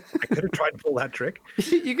could have tried to pull that trick.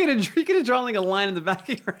 you could have drawn like a line in the back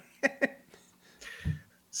of your head.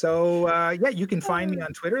 So, you can find me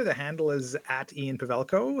on Twitter. The handle is at Ian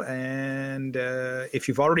Pavelko. And if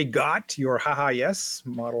you've already got your Haha Yes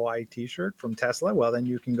Model Y t-shirt from Tesla, well, then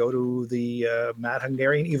you can go to the Mad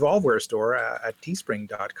Hungarian Evolveware store at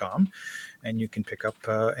teespring.com, and you can pick up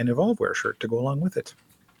an Evolveware shirt to go along with it.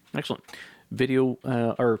 Excellent. Video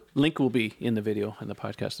or link will be in the video in the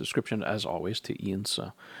podcast description, as always, to Ian's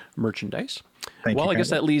merchandise. Thank you, I guess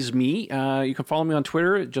that leaves me. You can follow me on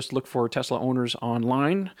Twitter. Just look for Tesla Owners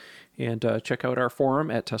Online, and check out our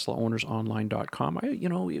forum at teslaownersonline.com.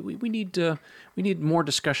 We need more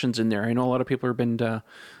discussions in there. I know a lot of people have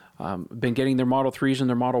been getting their Model 3s and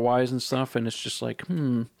their Model Ys and stuff, and it's just like,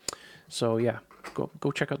 So yeah,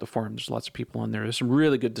 go check out the forum. There's lots of people on there. There's some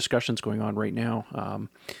really good discussions going on right now.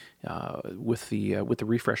 With the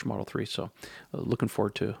refresh Model 3. So looking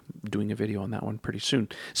forward to doing a video on that one pretty soon.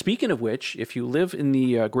 Speaking of which, if you live in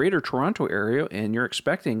the greater Toronto area and you're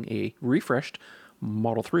expecting a refreshed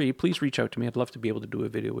Model 3, please reach out to me. I'd love to be able to do a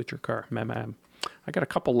video with your car. I got a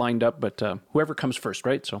couple lined up, but whoever comes first,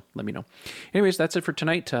 right? So let me know. Anyways, that's it for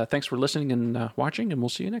tonight. Thanks for listening and watching, and we'll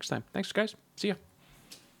see you next time. Thanks, guys. See ya.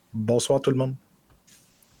 Bonsoir tout le monde.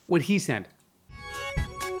 What he said.